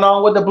what's going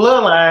on with the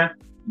Bloodline.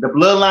 the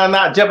bloodline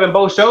not jumping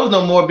both shows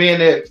no more, being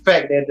the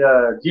fact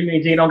that Jimmy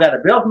and Jay don't got the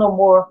belt no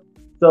more.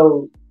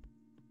 So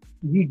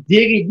you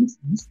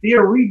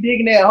still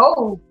redigging that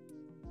hole.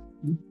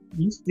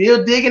 You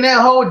still digging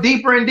that hole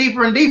deeper and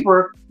deeper and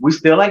deeper. We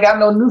still ain't got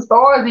no new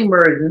stars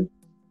emerging.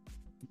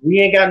 We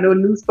ain't got no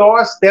new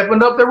stars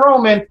stepping up to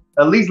Roman,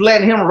 at least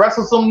letting him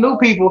wrestle some new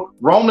people.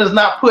 Roman's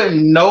not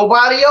putting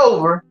nobody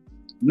over.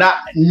 Not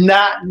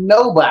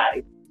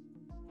nobody.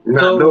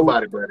 Not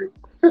nobody, buddy.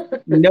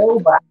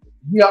 Nobody.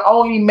 You're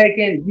only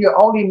making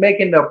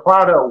the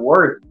product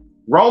worse.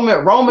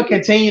 Roman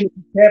continuing to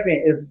be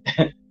champion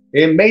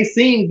it may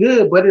seem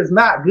good, but it's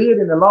not good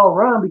in the long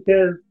run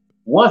because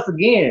once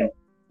again,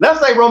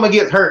 let's say Roman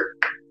gets hurt.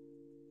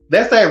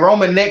 Let's say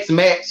Roman next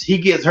match he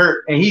gets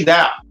hurt and he's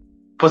out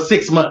for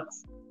 6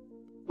 months.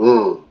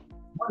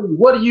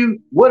 What do you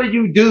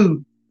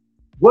do?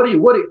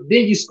 Then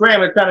you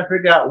scramble trying to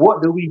figure out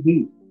what do we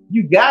do?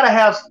 You gotta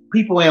have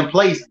people in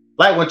place.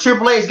 Like when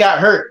Triple H got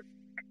hurt,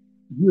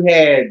 you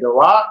had The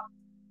Rock,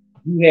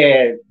 you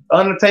had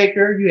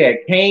Undertaker, you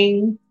had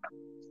Kane.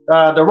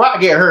 The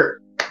Rock get hurt.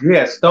 You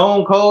had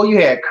Stone Cold,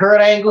 you had Kurt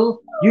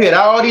Angle, you had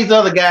all these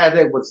other guys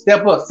that would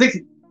step up.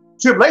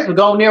 Triple H was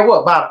going there,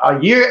 about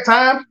a year at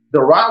times? The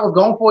Rock was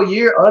gone for a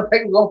year,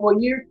 Undertaker was gone for a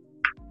year.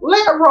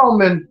 Let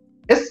Roman.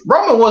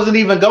 Roman wasn't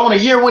even gone a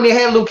year when he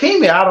had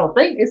leukemia, I don't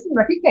think. It seemed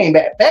like he came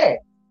back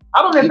fast.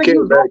 I don't think he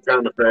came back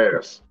kind of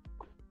fast.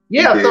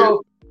 Yeah,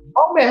 so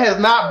Roman has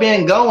not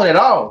been going at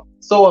all.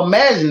 So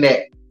imagine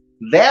that.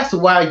 That's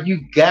why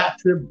you got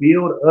to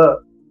build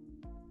up.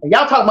 And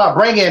y'all talking about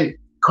bringing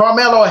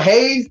Carmelo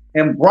Hayes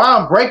and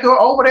Braun Breaker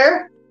over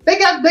there. They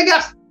got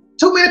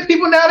too many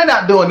people now they're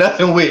not doing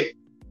nothing with.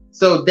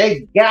 So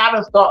they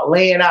gotta start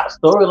laying out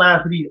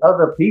storylines for these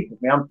other people.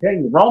 Man, I'm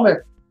telling you,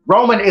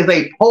 Roman is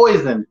a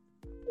poison.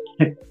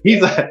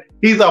 he's a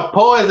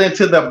poison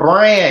to the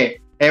brand.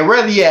 And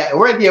whether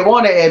you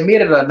want to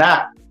admit it or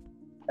not,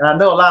 and I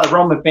know a lot of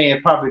Roman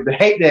fans probably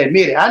hate to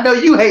admit it. I know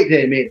you hate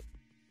to admit it.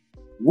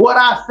 What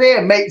I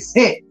said makes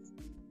sense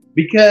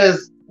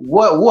because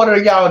what are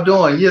y'all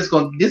doing?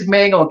 This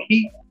man gonna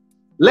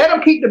let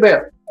him keep the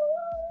belt,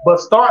 but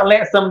start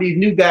letting some of these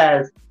new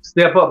guys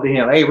step up to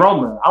him. Hey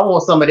Roman, I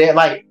want some of that.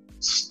 Like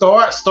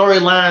start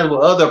storylines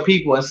with other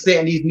people and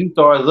setting these new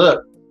stars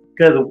up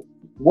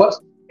because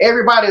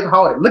everybody's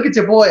hard. Look at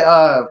your boy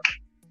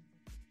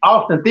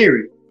Austin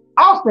Theory.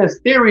 Austin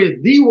Theory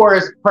is the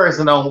worst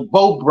person on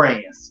both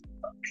brands.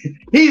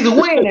 He's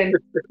winning.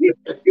 You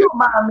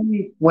remind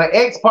me when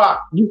X-Pac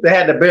used to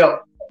have the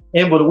belt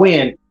and would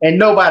win, and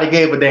nobody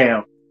gave a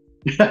damn.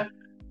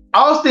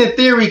 Austin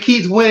Theory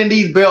keeps winning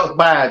these belts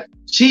by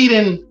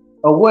cheating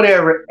or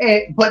whatever,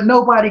 but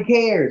nobody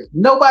cares.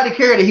 Nobody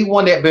cared that he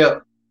won that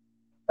belt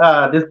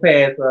this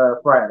past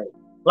Friday.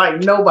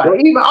 Like nobody.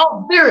 Even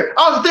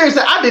Austin Theory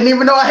said, I didn't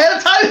even know I had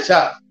a title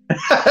shot.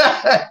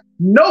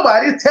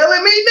 Nobody's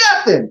telling me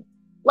nothing.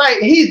 Like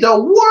he's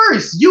the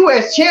worst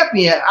U.S.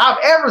 champion I've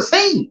ever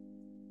seen,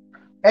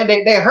 and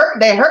they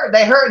hurt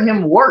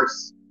him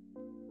worse.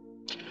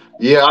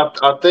 Yeah,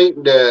 I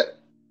think that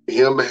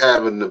him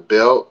having the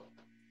belt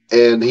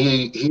and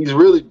he's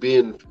really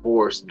being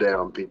forced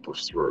down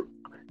people's throat.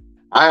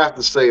 I have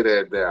to say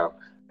that now,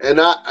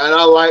 and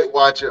I like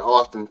watching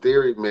Austin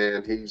Theory.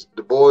 Man,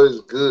 the boy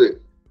is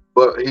good,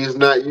 but he's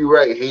not. You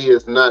right, he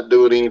is not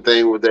doing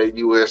anything with that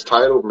U.S.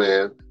 title,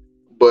 man.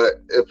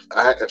 But if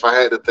I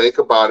had to think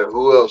about it,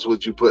 who else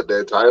would you put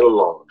that title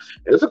on?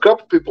 There's a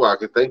couple people I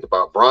can think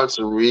about.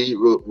 Bronson Reed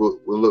will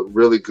look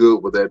really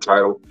good with that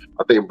title.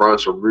 I think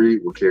Bronson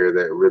Reed will carry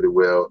that really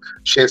well.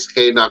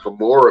 Shinsuke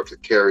Nakamura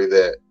could carry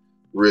that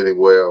really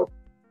well.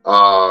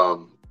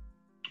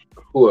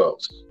 Who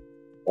else?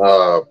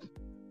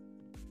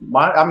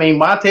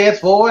 Montez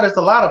Ford. That's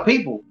a lot of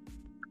people.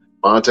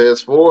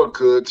 Montez Ford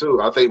could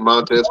too. I think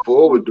Montez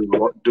Ford would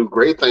do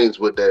great things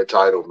with that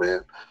title,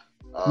 man.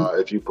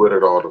 If you put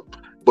it on them.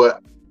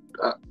 But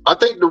I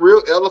think the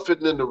real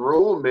elephant in the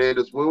room, man,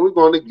 is when we're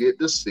going to get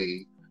to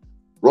see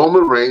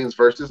Roman Reigns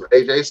versus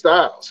AJ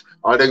Styles.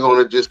 Are they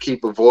going to just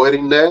keep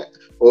avoiding that,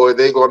 or are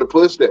they going to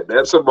push that?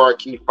 That's a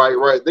marquee fight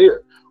right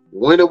there.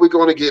 When are we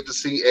going to get to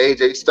see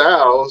AJ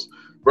Styles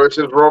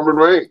versus Roman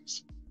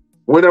Reigns?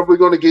 When are we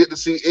going to get to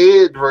see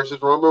Edge versus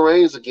Roman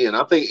Reigns again?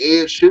 I think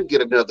Edge should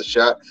get another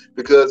shot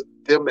because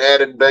them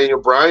adding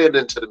Daniel Bryan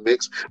into the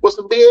mix was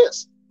some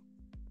BS.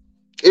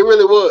 It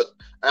really was.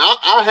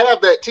 I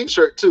have that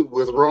T-shirt too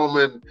with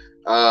Roman,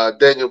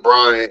 Daniel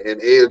Bryan,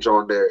 and Edge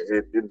on there,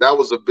 and that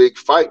was a big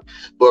fight.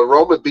 But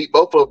Roman beat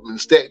both of them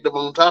and stacked them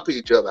on top of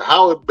each other.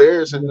 How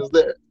embarrassing is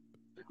that?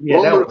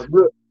 Yeah, that was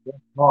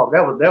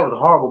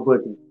horrible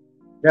booking.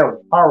 That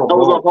was horrible. That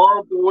was a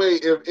horrible way.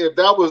 If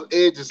that was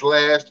Edge's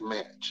last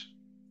match,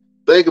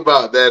 think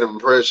about that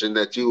impression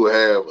that you would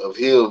have of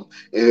him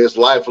and his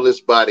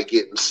lifeless body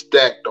getting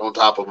stacked on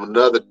top of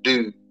another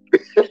dude.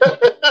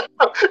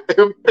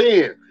 And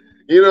pinned.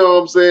 You know what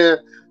I'm saying?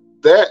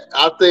 That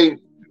I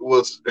think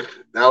was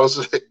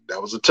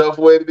a tough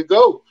way to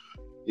go.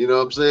 You know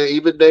what I'm saying?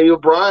 Even Daniel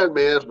Bryan,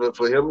 man, but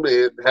for him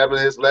having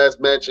his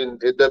last match in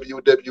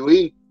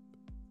WWE,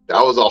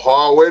 that was a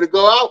hard way to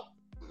go out.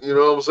 You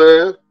know what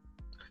I'm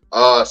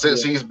saying?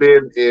 Since he's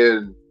been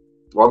in,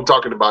 well, I'm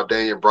talking about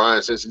Daniel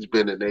Bryan. Since he's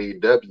been in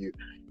AEW,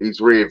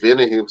 he's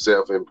reinvented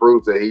himself and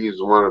proved that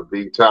he's one of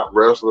the top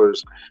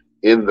wrestlers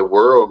in the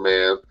world,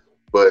 man.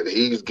 But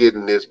he's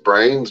getting his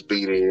brains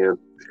beat in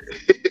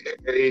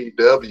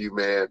AEW,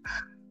 man.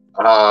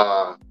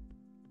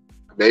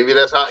 Maybe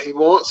that's how he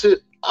wants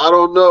it. I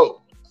don't know.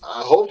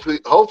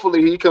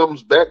 Hopefully he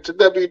comes back to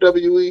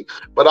WWE,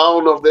 but I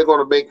don't know if they're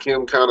going to make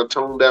him kind of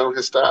tone down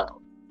his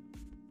style.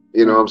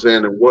 You know what I'm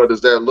saying? And what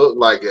does that look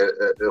like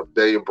if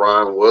Daniel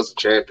Bryan was a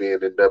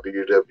champion in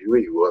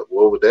WWE?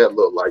 What would that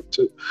look like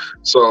too?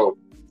 So,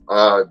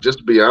 just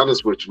to be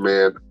honest with you,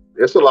 man,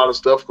 there's a lot of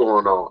stuff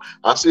going on.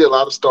 I see a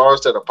lot of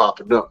stars that are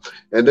popping up,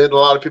 and then a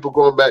lot of people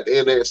going back to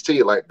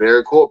NXT, like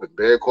Baron Corbin.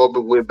 Baron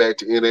Corbin went back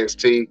to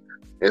NXT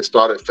and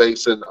started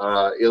facing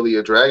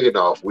Ilya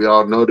Dragunov. We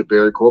all know that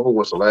Baron Corbin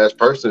was the last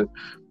person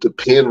to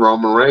pin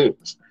Roman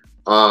Reigns.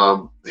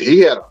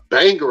 He had a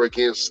banger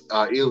against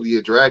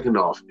Ilya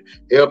Dragunov.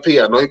 LP,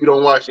 I know you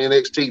don't watch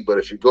NXT, but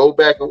if you go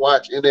back and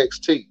watch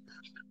NXT,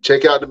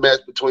 check out the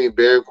match between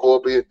Baron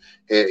Corbin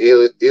and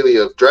Ilya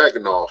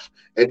Dragunov.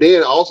 And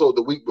then also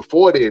the week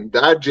before then,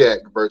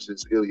 Dijak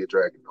versus Ilya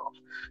Dragunov.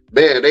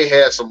 Man, they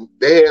had some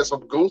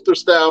Gunther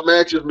style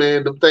matches,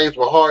 man. Them things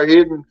were hard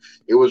hitting.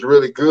 It was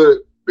really good.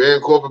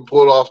 Baron Corbin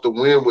pulled off the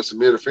win with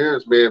some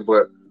interference, man,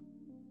 but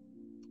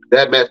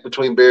that match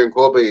between Baron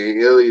Corbin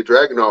and Ilya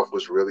Dragunov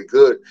was really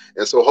good.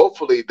 And so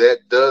hopefully that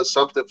does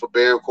something for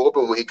Baron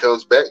Corbin when he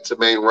comes back to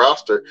main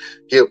roster.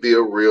 He'll be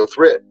a real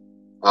threat.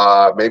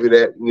 Maybe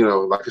that,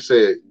 like I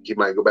said, he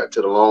might go back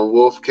to the Lone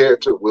Wolf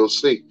character. We'll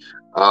see.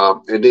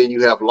 And then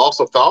you have Los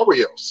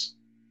Lotharios,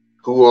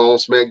 who were on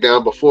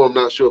SmackDown before. I'm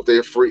not sure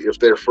if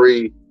they're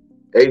free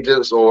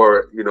agents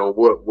or,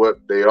 what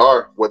they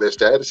are, what their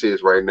status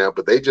is right now,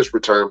 but they just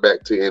returned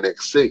back to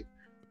NXT.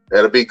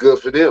 That'll be good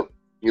for them.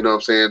 You know what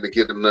I'm saying? To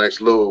get a nice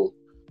little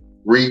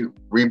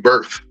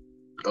rebirth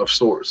of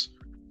sorts.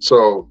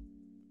 So,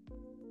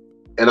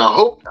 and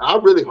I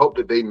really hope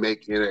that they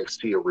make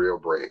NXT a real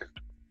brand.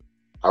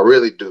 I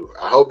really do.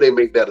 I hope they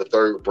make that a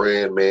third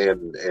brand,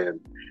 man,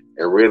 and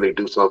really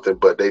do something.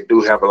 But they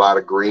do have a lot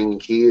of green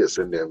kids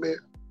in there, man.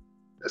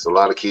 There's a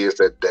lot of kids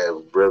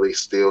that really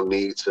still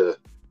need to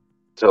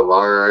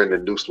learn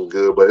and do some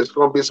good. But it's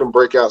going to be some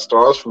breakout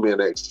stars from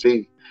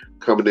NXT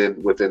coming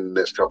in within the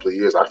next couple of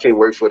years. I can't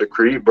wait for the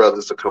Creed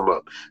brothers to come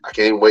up. I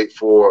can't wait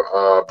for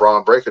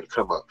Braun Breaker to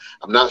come up.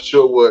 I'm not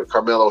sure what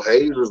Carmelo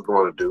Hayes is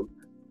going to do.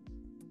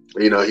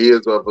 He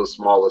is of a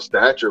smaller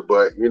stature,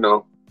 but,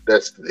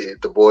 that's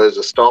the boy is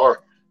a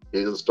star.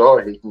 He's a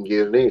star. He can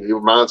get it in. He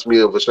reminds me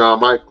of a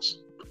Shawn Michaels.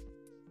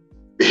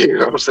 You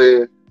know what I'm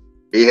saying?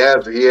 He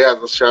has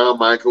a Shawn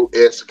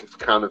Michaels-esque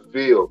kind of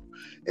feel,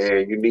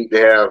 and you need to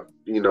have,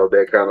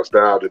 that kind of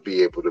style to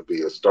be able to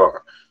be a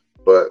star.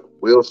 But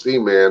we'll see,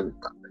 man.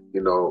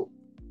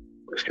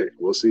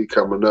 We'll see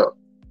coming up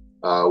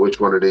which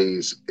one of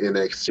these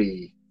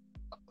NXT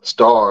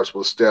stars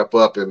will step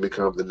up and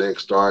become the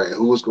next star, and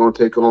who's going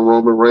to take on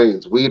Roman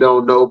Reigns. We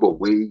don't know, but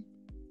we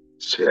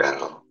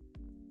shall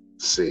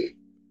see.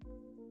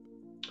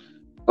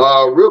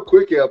 Real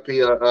quick, LP,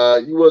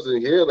 you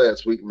wasn't here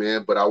last week,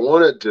 man, but I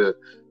wanted to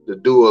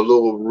do a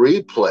little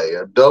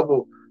replay, a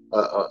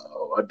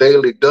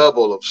daily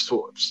double of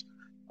sorts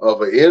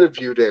of an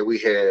interview that we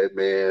had,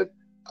 man.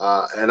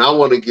 And I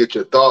want to get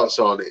your thoughts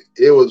on it.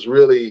 It was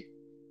really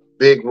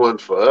big one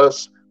for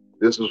us.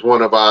 This was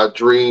one of our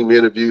dream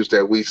interviews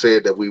that we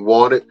said that we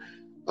wanted,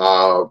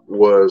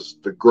 was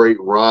the great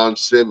Ron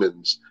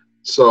Simmons.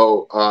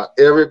 So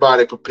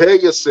everybody prepare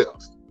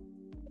yourself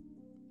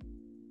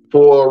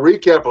for a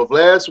recap of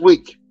last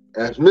week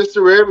as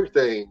Mr.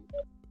 Everything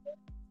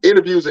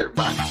interviews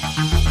everybody.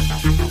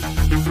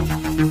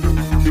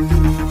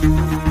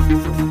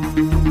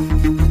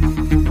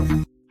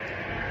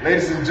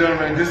 Ladies and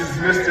gentlemen, this is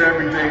Mr.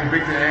 Everything,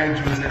 Victor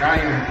Andrews, and I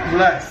am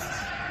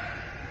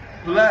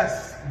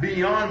blessed,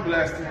 beyond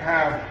blessed to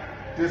have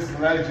this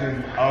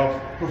legend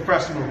of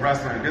professional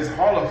wrestling, this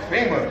Hall of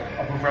Famer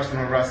of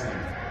professional wrestling,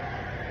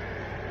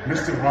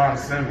 Mr. Ron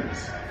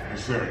Simmons.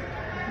 Yes, sir.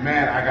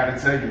 Man, I gotta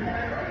tell you,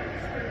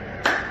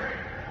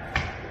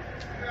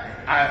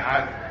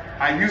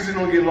 I usually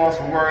don't get lost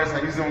for words,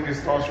 I usually don't get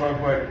starstruck,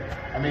 but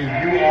I mean,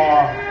 you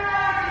are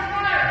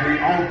the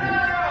uncle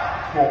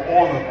for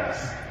all of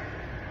us.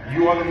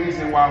 You are the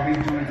reason why we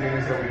do the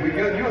things that we do.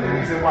 You're the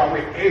reason why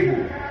we're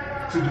able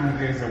to do the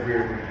things that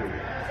we're able to do.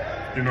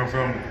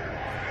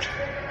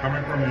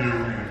 Coming from you,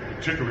 and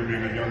particularly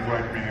being a young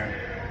black man,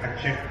 I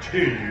can't tell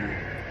you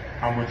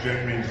how much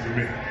that means to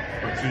me.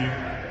 But see,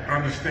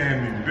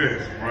 understanding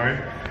this, right?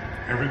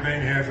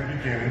 Everything has a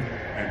beginning,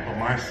 and for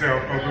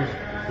myself, others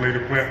lay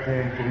the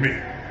platform for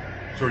me.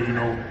 So,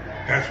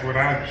 that's what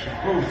I'm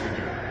supposed to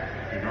do,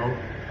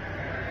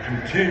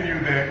 continue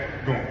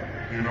that going.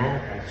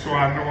 So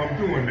I know I'm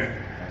doing that,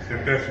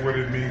 if that's what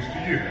it means to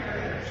you.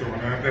 So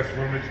that's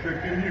what I'm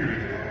expecting you to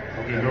do.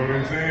 You know what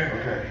I'm saying?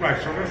 Okay.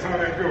 Like, so that's how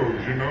that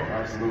goes, you know?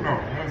 Absolutely. No,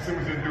 Ron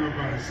Simmons didn't do it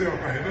by himself.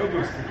 I had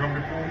others to come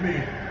before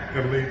me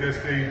that laid that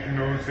stage, you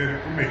know, and said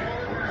it for me.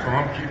 So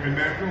I'm keeping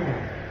that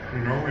going, you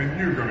know, and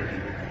you're going to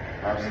keep it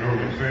going. Absolutely. You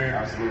know what I'm saying?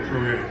 Absolutely. So,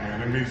 yeah,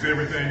 man, it means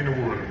everything in the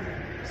world to me.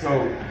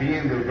 So,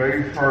 being the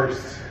very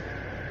first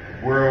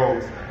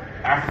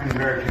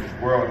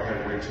African-American world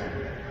heavyweight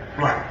champion.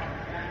 Black.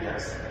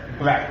 Yes.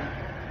 Black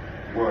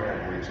world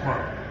heavyweight champion.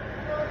 Right.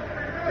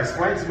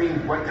 Explain to me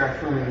what that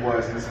feeling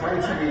was, and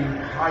explain to me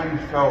how you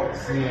felt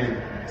seeing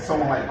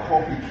someone like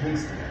Kofi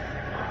Kingston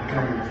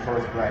becoming the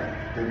first black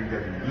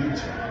WWE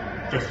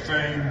champion. The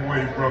same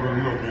way, brother,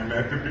 looking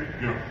at the,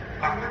 you know,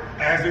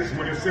 as it's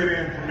when it set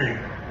in for me,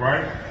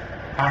 right?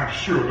 I'm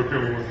sure the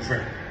feeling was the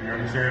same. You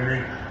understand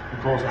me?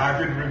 Because I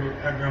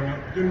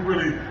didn't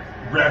really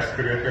grasp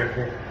it at that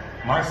point.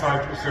 My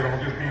sights were set on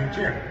just being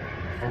champion.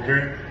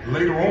 Okay?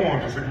 Later on,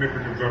 the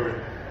significance of it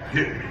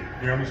hit me.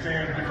 You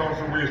understand? Because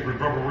of where it's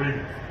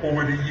reverberated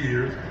over the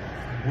years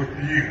with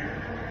you,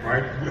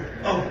 right? With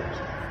others.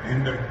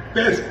 And the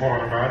best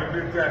part about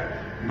it is that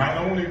not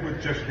only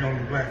with just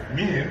young black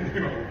men,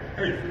 you know,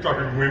 hey, we're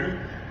talking women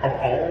of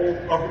all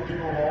other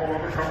people of all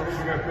other colors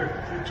and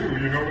ethnicity too,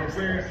 you know what I'm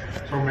saying?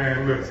 So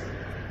man, listen,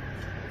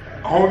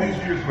 all these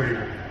years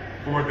later,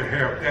 for it to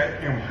have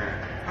that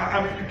impact,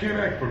 I mean, you can't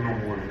ask for no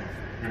more than that,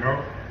 you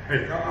know?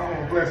 Hey,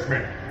 I'm a blessed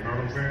man, you know what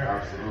I'm saying?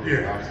 Absolutely.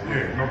 Yeah,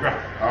 absolutely. Yeah, no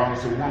doubt.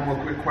 So one more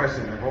quick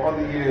question. Of all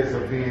the years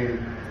of being in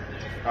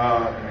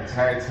a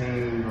tag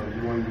team, or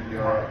you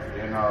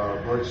and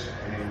Butch,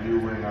 and then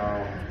you and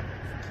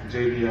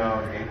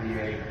JBL and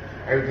APA,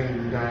 everything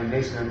you've done,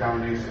 Nation of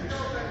Domination,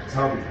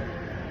 tell me,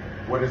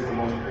 what is the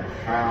most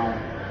profound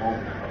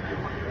moment of your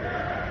career?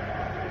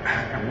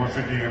 And once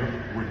again,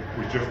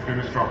 we just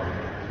finished talking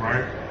about it,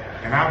 right?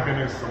 And I've been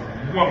in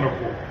some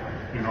wonderful,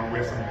 you know,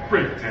 with some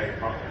great tag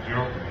partners, you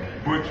know.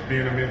 Butch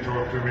being a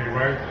mentor to me,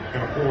 right?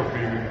 And of course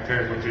being in the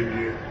tag with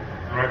JBL,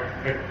 right?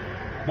 And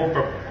both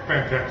are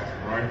fantastic,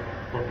 right?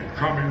 But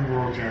becoming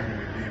world champion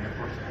and being the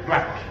first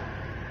black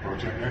world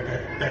champion,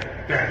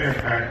 that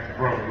impact,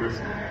 brother,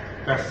 listen,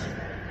 that's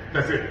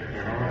it,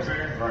 you know what I'm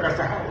saying? Right. That's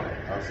the highlight.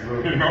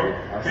 Absolutely. You know?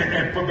 Absolutely.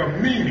 And for the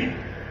meaning,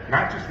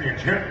 not just being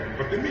champion,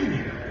 but the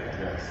meaning of it.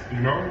 Yes. You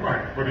know,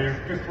 right? For the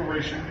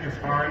inspiration,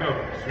 inspiring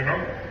others, you know?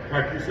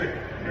 Like you said,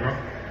 you know?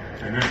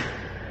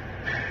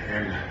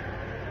 And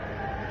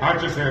I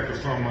just had to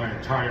sum my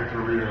entire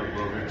career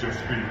of it just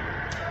be,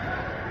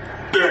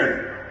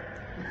 damn!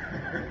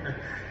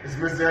 It's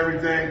Mr.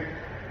 Everything.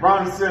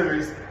 Ron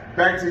Simmons,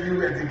 back to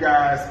you at the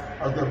guys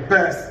of the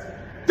best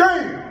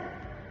damn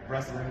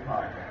wrestling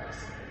podcast.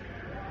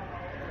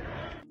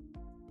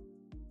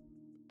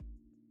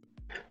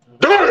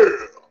 Damn!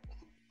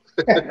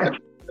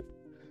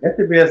 That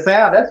should be a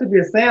sound. That should be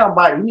a sound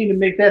bite. You need to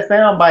make that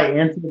sound bite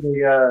into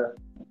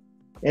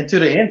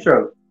the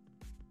intro.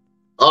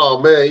 Oh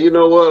man, you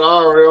know what?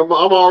 I'm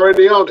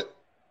already on it.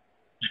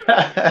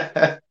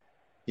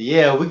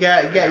 Yeah, you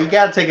got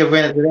to take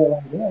advantage of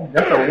that. Yeah,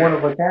 that's a one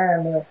of a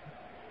kind.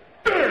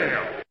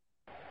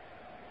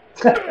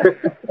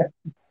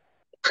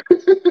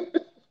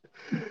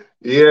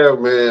 Yeah,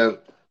 man.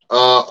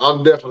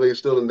 I'm definitely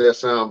still in that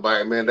sound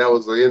bite, man. That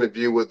was the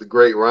interview with the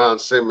great Ron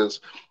Simmons.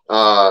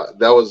 That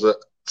was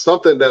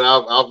something that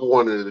I've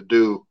wanted to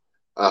do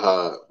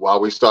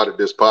while we started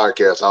this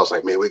podcast. I was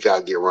like, man, we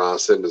gotta get Ron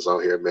Simmons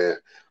on here, man.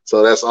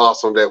 So that's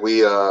awesome that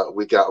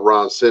we got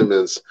Ron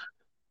Simmons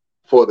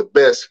for the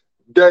best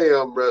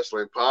damn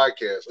wrestling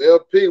podcast.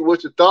 LP,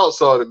 what's your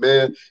thoughts on it,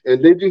 man?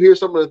 And did you hear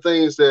some of the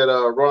things that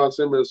Ron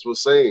Simmons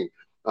was saying?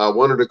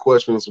 One of the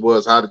questions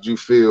was, how did you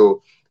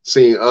feel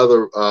seeing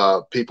other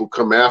people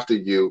come after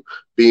you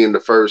being the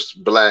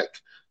first black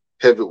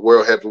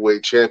world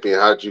heavyweight champion?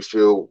 How did you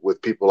feel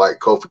with people like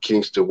Kofi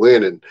Kingston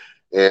winning?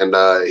 And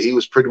he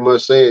was pretty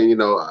much saying, you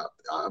know,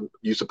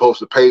 you're supposed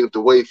to pave the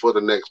way for the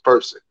next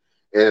person.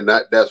 And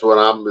that's what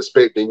I'm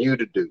expecting you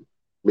to do,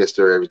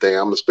 Mr. Everything.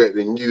 I'm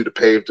expecting you to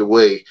pave the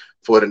way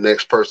for the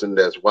next person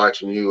that's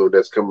watching you or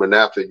that's coming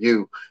after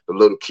you, the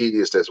little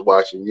kids that's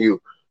watching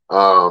you.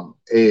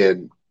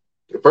 And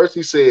at first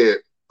he said,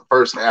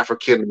 first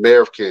African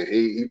American.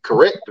 He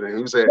corrected him.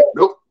 He said,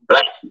 nope,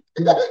 black.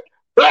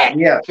 Black.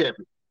 Yeah.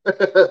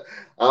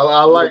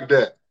 I like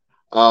that.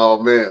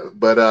 Oh man.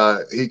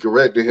 But he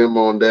corrected him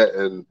on that.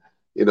 And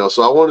you know,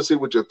 so I want to see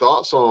what your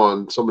thoughts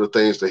on some of the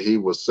things that he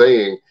was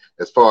saying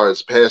as far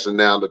as passing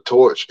down the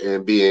torch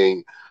and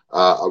being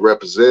a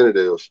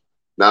representative,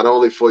 not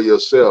only for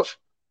yourself,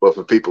 but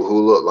for people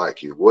who look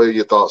like you. What are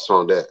your thoughts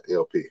on that,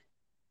 LP?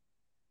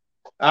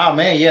 Oh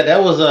man, yeah,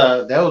 that was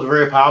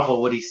very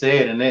powerful what he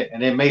said, and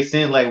it makes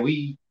sense. Like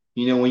when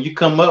you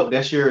come up,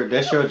 that's your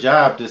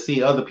job to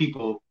see other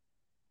people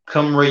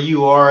come where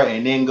you are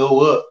and then go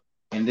up,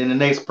 and then the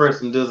next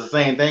person does the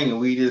same thing, and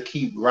we just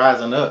keep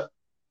rising up.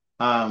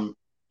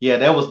 Yeah,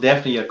 that was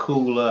definitely a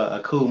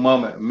cool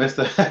moment.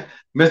 Mr.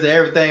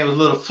 Everything was a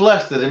little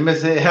flustered, and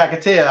I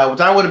could tell, which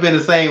I would have been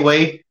the same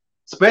way,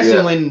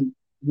 especially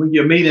when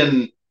you're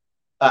meeting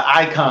an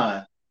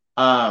icon.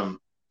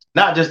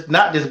 not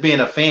just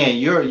being a fan.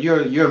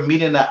 You're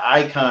meeting an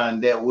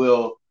icon that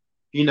will,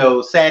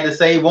 sad to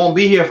say, won't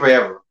be here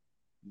forever.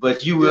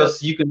 But you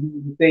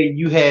can say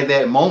you had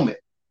that moment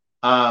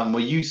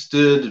when you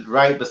stood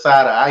right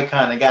beside an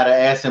icon and got to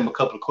ask him a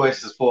couple of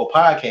questions for a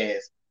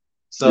podcast.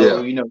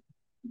 So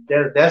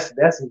that's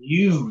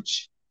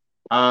huge.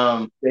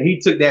 That he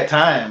took that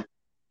time,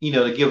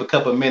 to give a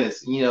couple of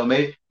minutes.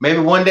 Maybe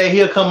one day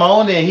he'll come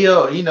on and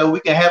we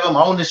can have him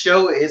on the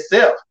show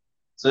itself.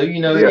 So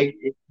you never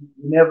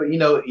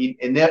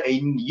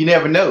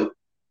know.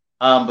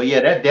 But yeah,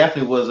 that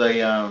definitely was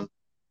a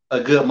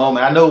good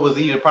moment. I know it was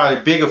even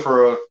probably bigger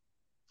for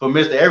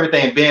Mr.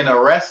 Everything being a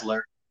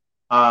wrestler.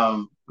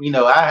 I'm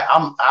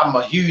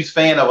a huge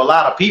fan of a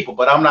lot of people,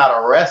 but I'm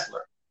not a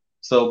wrestler.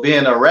 So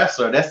being a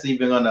wrestler, that's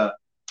even gonna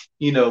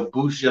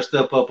boost your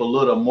stuff up a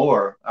little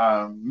more.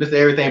 Mr.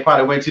 Everything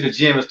probably went to the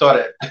gym and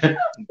started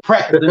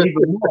practicing even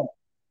more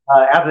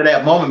after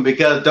that moment,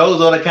 because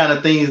those are the kind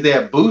of things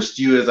that boost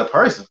you as a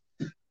person.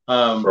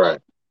 Right.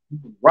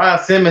 Ron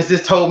Simmons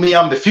just told me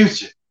I'm the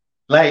future.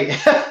 Like,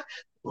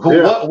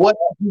 what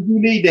do you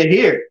need to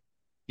hear?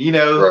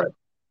 Right.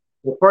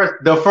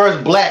 The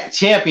first black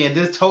champion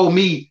just told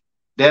me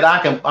that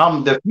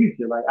I'm the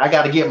future. Like, I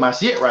got to get my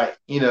shit right.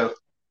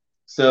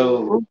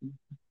 So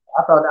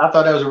I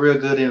thought that was a real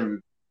good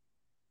interview.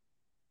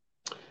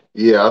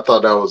 Yeah, I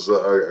thought that was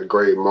a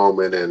great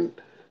moment, and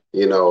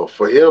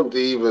for him to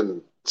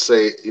even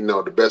say,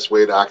 the best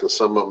way that I can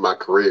sum up my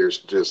career is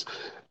just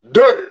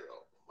damn.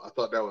 I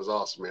thought that was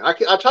awesome, man. I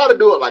try to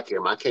do it like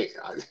him. I can't.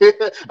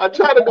 I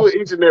try to do it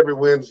each and every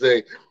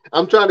Wednesday.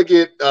 I'm trying to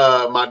get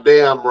my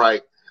damn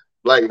right,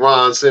 like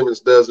Ron Simmons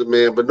does it,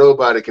 man. But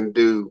nobody can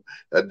do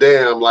a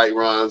damn like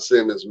Ron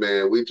Simmons,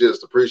 man. We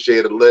just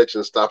appreciate a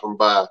legend stopping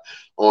by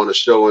on the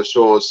show and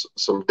showing us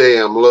some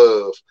damn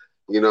love.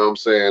 You know what I'm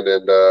saying?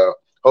 And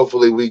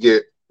hopefully we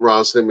get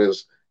Ron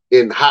Simmons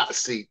in the hot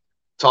seat,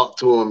 talk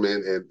to him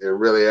and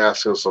really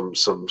ask him some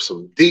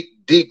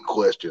deep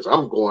questions.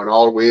 I'm going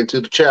all the way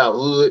into the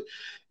childhood.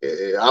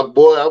 I'm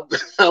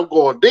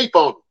going deep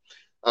on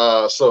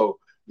him. So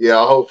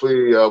yeah,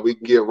 hopefully we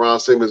can get Ron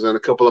Simmons and a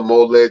couple of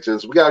more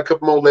legends. We got a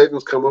couple more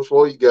legends coming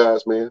for you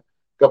guys, man.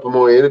 A couple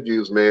more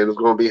interviews, man. It's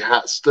going to be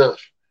hot stuff.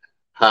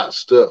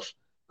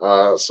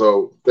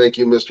 So thank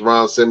you, Mr.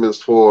 Ron Simmons,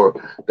 for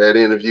that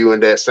interview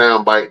and that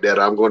soundbite that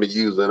I'm going to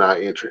use in our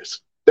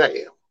entrance.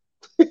 Damn.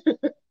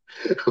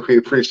 We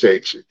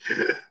appreciate you.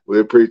 We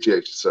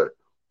appreciate you, sir.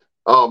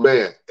 Oh,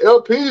 man.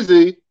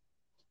 LPZ,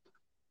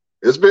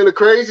 it's been a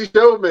crazy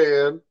show,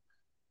 man.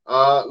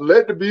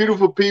 Let the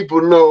beautiful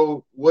people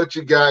know what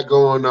you got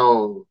going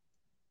on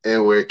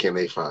and where can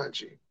they find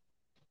you.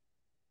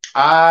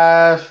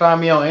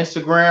 Find me on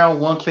Instagram,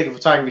 One Click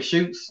Photography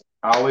Shoots.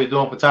 Always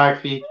doing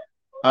photography.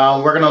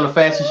 Working on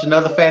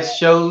another fashion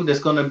show that's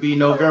going to be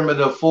November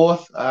the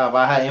 4th.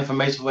 I have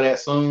information for that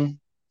soon.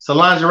 It's a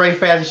lingerie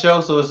fashion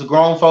show, so it's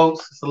grown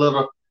folks. It's a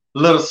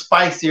little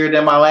spicier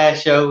than my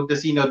last show.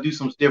 Just do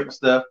some different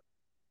stuff.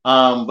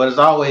 But as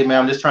always,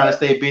 man, I'm just trying to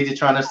stay busy,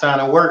 trying to sign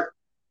and work.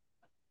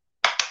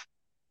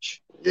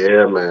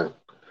 Yeah, man.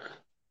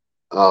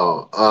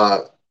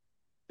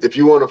 If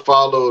you want to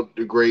follow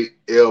the great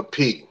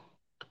LP,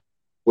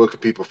 where can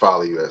people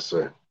follow you at,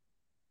 sir?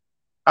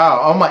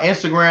 On my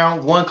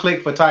Instagram, One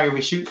Click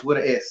Photography Shoots with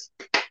an S.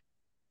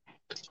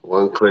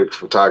 One Click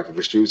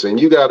Photography Shoots, and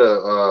you got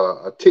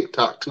a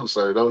TikTok too,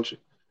 sir, don't you?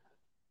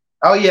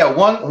 Oh yeah,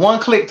 one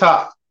Click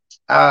Talk.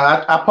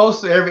 I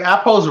post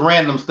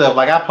random stuff.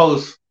 Like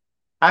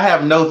I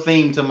have no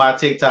theme to my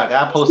TikTok.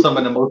 I post some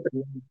of the most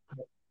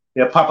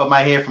that pop up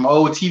my head, from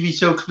old TV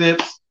show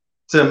clips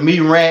to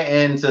me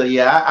ranting to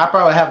I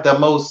probably have the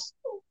most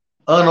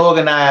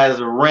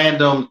unorganized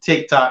random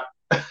TikTok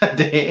that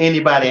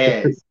anybody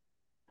has.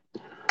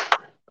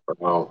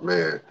 Oh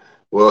man.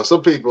 Well,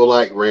 some people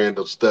like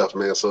random stuff,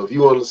 man. So if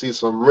you want to see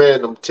some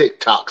random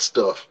TikTok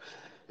stuff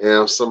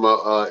and some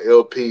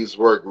LP's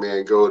work,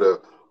 man, go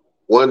to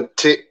One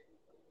Tick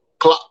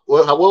Clock.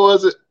 What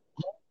was it?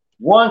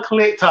 One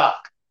Click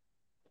Talk.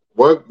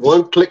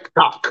 One Click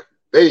Talk.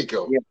 There you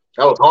go. Yeah.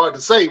 That was hard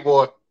to say,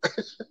 boy.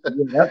 That's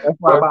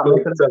why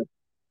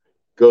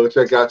go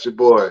check out your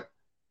boy,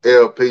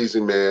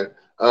 LPZ, man.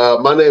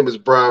 My name is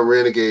Brian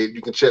Renegade.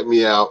 You can check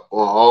me out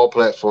on all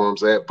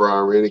platforms at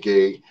Brian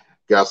Renegade.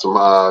 Got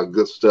some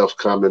good stuff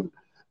coming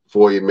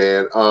for you,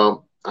 man.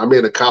 I'm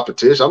in a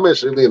competition. I'm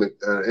actually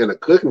in a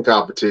cooking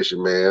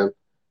competition, man.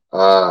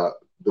 The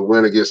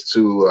winner gets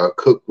to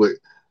cook with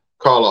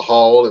Carla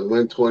Hall and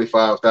win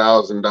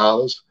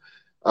 $25,000.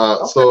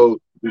 Okay. So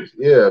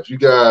yeah, if you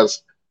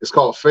guys, it's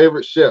called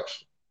Favorite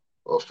Chef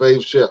or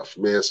Fave Chef,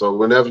 man. So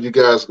whenever you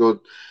guys go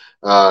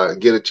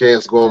get a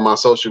chance, go on my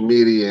social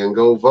media and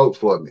go vote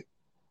for me.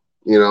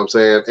 You know what I'm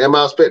saying? Am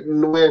I expecting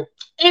to win?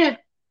 Yeah.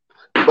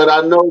 But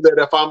I know that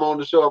if I'm on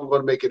the show, I'm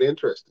going to make it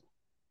interesting.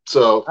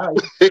 So,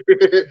 yeah.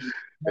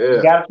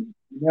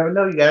 You never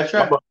know. You got to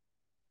try. I'm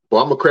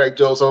going to crack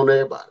jokes on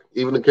everybody,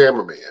 even the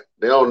cameraman.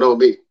 They don't know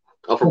me.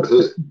 I'm from the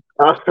hood.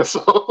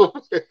 So,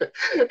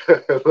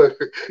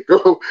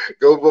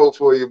 go vote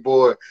for your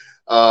boy.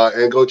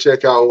 and go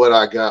check out what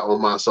I got on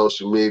my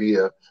social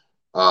media.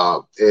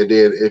 And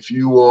then if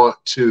you want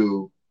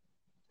to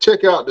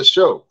check out the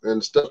show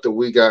and the stuff that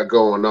we got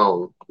going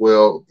on,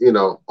 well,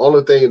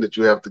 only thing that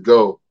you have to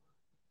go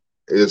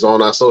is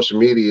on our social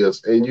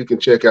medias, and you can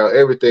check out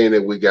everything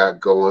that we got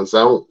going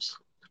zones.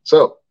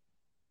 So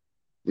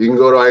you can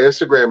go to our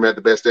Instagram at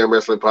the Best Damn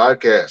Wrestling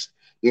Podcast.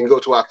 You can go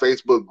to our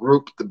Facebook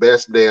group, the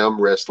Best Damn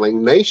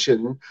Wrestling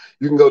Nation.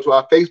 You can go to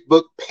our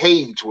Facebook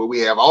page where we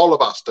have all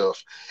of our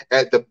stuff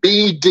at the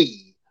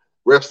BD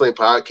Wrestling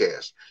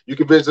Podcast. You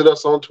can visit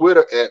us on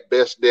Twitter at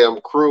Best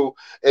Damn Crew,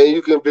 and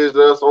you can visit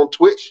us on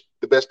Twitch,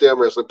 the Best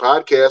Damn Wrestling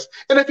Podcast.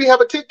 And if you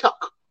have a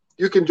TikTok,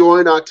 you can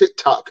join our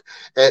TikTok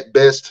at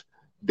Best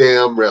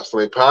Damn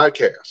Wrestling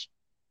Podcast.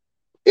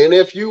 And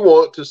if you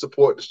want to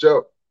support the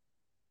show,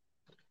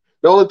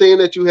 the only thing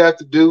that you have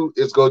to do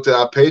is go to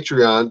our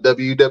Patreon,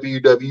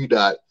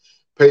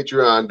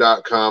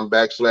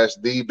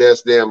 www.patreon.com/the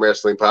Best Damn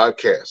Wrestling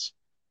Podcast.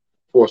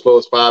 For as low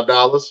as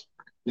 $5,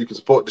 you can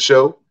support the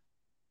show.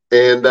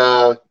 And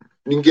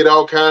you can get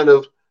all kind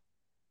of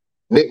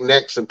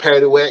knickknacks and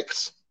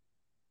paddywhacks.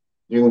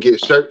 You can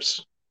get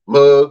shirts,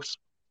 mugs,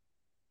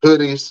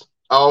 hoodies,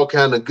 all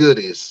kind of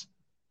goodies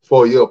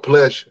for your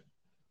pleasure.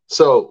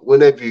 So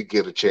whenever you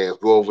get a chance,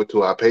 go over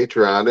to our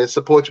Patreon and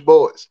support your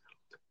boys.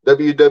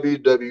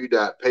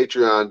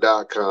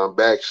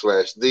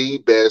 www.patreon.com/the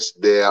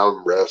Best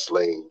Damn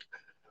Wrestling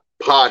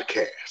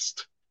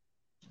Podcast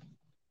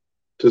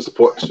to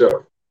support the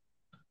show.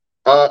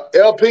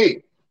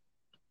 LP,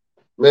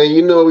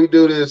 man, we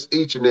do this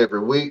each and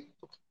every week.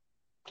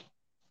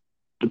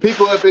 The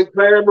people have been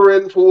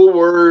clamoring for a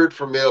word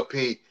from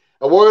LP,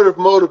 a word of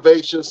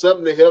motivation,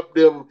 something to help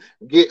them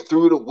get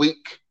through the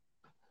week.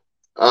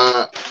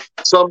 A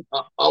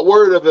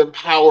word of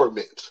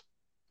empowerment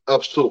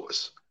of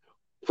sorts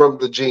from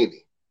the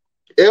genie.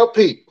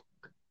 LP,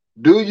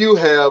 do you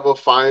have a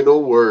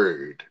final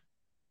word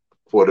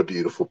for the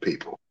beautiful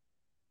people?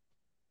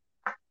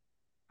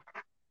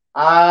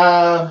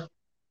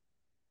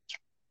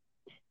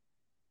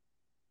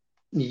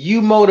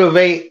 You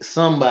motivate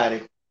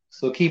somebody,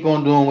 so keep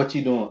on doing what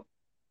you're doing.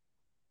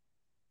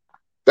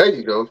 There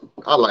you go.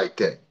 I like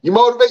that. You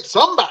motivate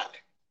somebody.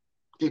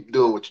 Keep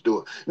doing what you're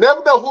doing.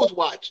 Never know who's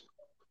watching.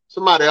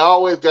 Somebody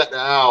always got the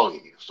eye on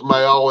you.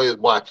 Somebody always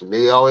watching.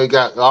 They always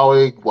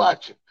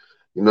watching.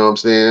 You know what I'm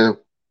saying?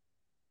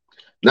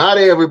 Not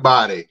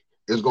everybody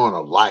is going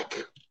to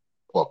like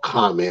or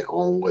comment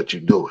on what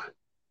you're doing,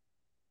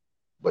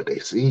 but they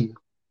see you.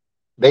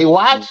 They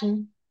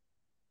watching.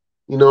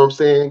 You know what I'm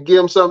saying? Give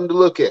them something to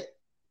look at.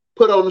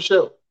 Put on the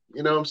show.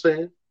 You know what I'm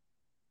saying?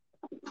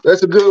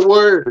 That's a good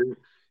word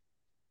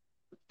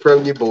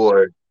from your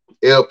boy,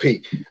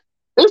 LP.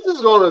 This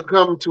is going to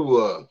come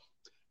to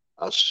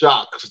a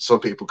shock to some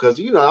people because,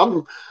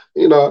 I'm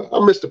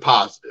Mr.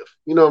 Positive.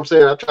 You know what I'm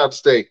saying? I try to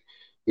stay,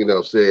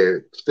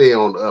 stay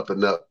on the up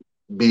and up,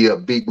 be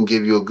upbeat and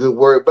give you a good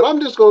word. But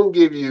I'm just going to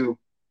give you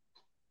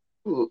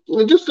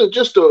just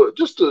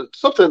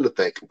something to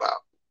think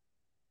about.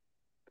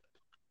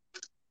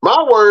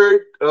 My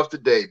word of the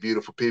day,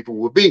 beautiful people,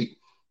 will be: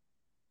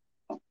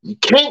 you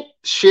can't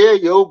share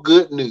your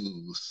good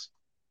news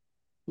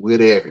with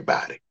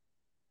everybody.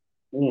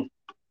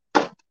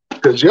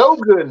 Because your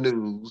good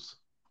news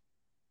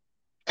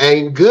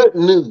ain't good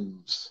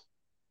news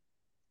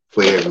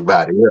for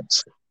everybody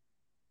else.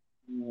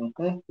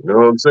 Mm-hmm. You know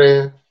what I'm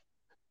saying?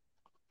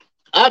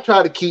 I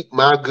try to keep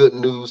my good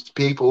news to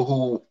people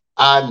who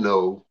I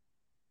know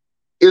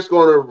is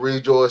going to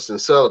rejoice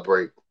and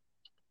celebrate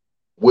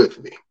with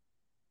me.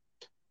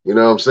 You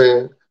know what I'm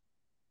saying?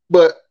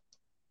 But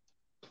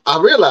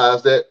I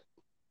realize that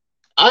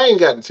I ain't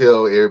got to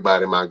tell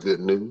everybody my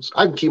good news.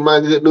 I can keep my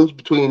good news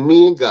between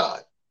me and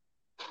God.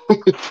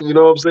 You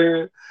know what I'm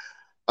saying?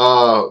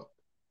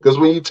 Because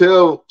when you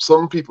tell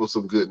some people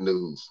some good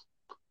news,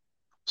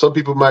 some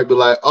people might be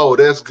like, oh,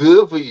 that's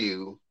good for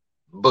you,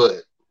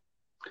 but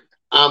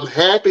I'm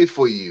happy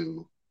for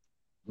you,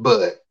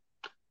 but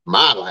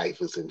my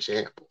life is in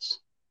shambles.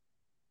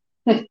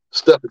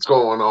 Stuff is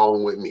going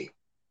on with me.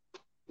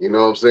 You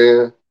know what I'm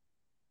saying?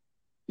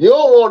 You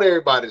don't want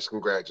everybody's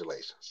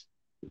congratulations.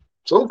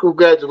 Some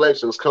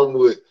congratulations come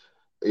with,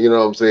 you know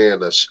what I'm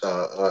saying,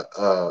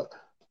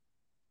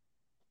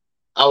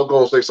 I was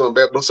going to say something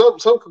bad, but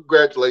some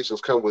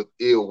congratulations come with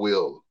ill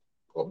will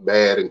or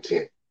bad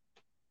intent.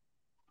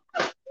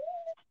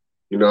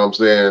 You know what I'm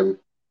saying?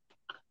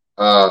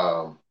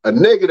 A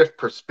negative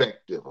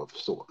perspective of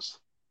sorts.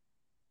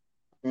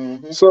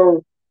 Mm-hmm.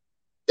 So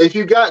if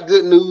you got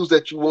good news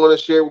that you want to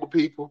share with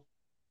people,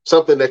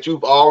 something that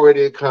you've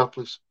already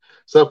accomplished,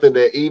 something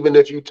that even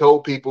if you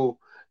told people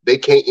they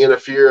can't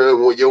interfere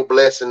with your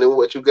blessing and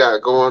what you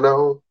got going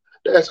on,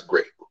 that's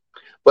great.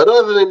 But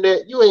other than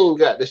that, you ain't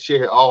got to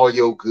share all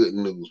your good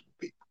news with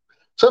people.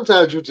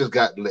 Sometimes you just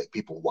got to let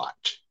people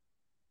watch.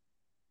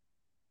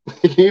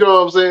 You know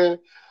what I'm saying?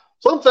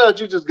 Sometimes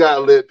you just got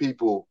to let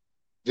people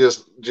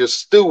just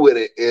stew in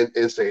it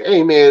and say,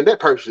 hey, man,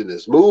 that person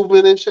is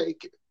moving and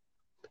shaking.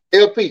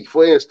 LP,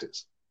 for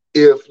instance,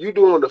 if you're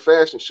doing the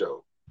fashion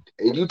show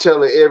and you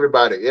telling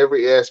everybody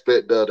every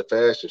aspect of the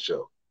fashion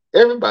show,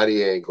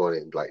 everybody ain't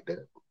going to like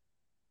that.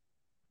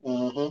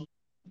 Mm-hmm.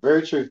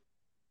 Very true.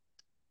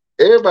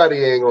 Everybody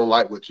ain't gonna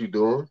like what you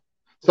doing.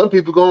 Some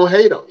people gonna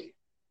hate on you.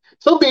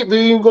 Some people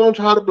even gonna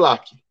try to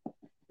block you.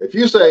 If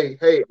you say,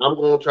 "Hey, I'm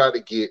gonna try to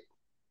get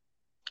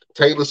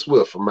Taylor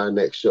Swift for my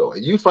next show,"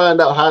 and you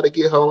find out how to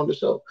get her on the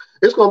show,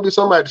 it's gonna be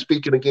somebody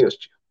speaking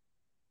against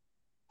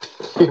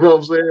you. You know what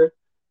I'm saying?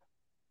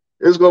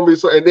 It's gonna be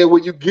so. And then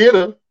when you get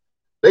her,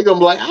 they gonna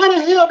be like, "How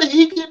the hell did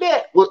he get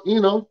that?" Well,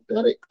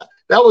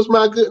 that was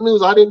my good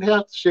news. I didn't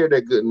have to share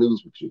that good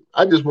news with you.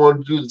 I just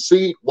wanted you to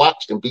see,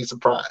 watch, and be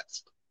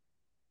surprised.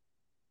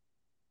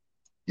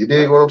 You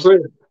dig what I'm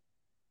saying?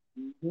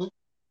 Mm-hmm.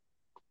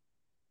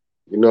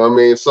 You know what I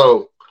mean?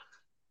 So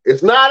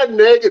it's not a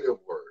negative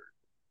word.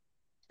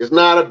 It's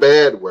not a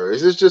bad word.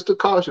 It's just a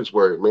cautious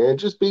word, man.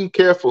 Just be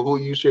careful who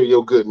you share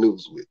your good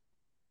news with.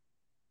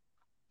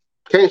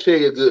 Can't share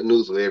your good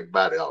news with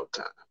everybody all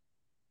the time.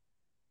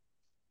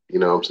 You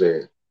know what I'm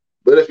saying?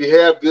 But if you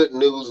have good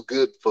news,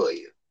 good for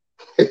you.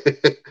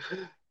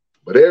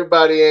 But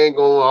everybody ain't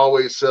going to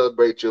always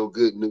celebrate your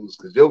good news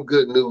because your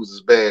good news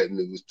is bad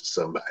news to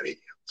somebody else.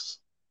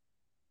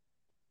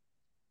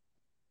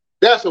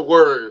 That's a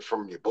word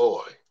from your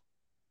boy,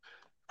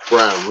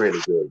 Brian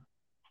Renegade.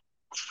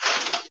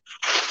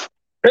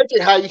 Take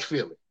it how you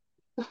feeling.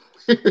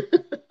 You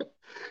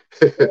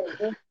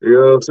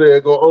know what I'm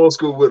saying? Go old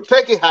school with it.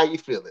 Take it how you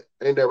feeling.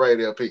 Ain't that right,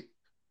 LP?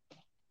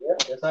 Yeah,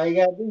 that's how you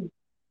got to do.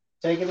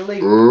 Take it or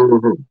leave it.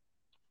 Mm-hmm.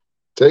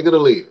 Take it or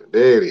leave it.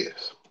 There it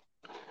is.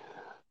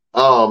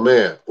 Oh,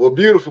 man. Well,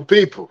 beautiful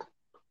people,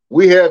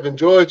 we have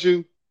enjoyed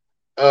you.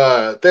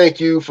 Thank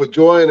you for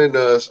joining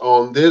us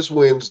on this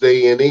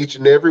Wednesday and each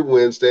and every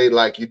Wednesday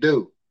like you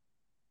do.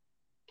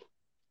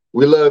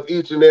 We love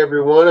each and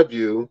every one of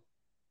you.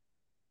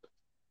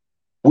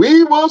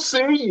 We will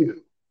see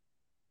you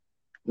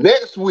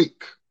next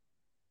week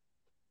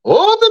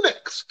on the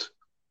next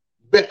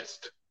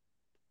Best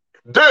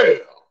Damn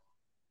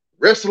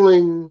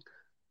Wrestling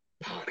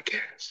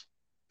Podcast.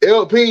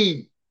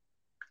 LP,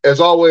 as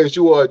always,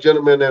 you are a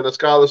gentleman and a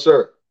scholar,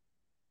 sir.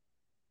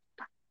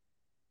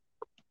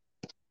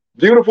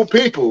 Beautiful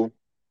people,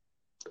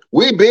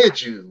 we bid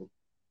you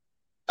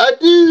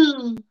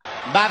adieu.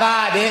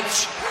 Bye-bye,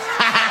 bitch.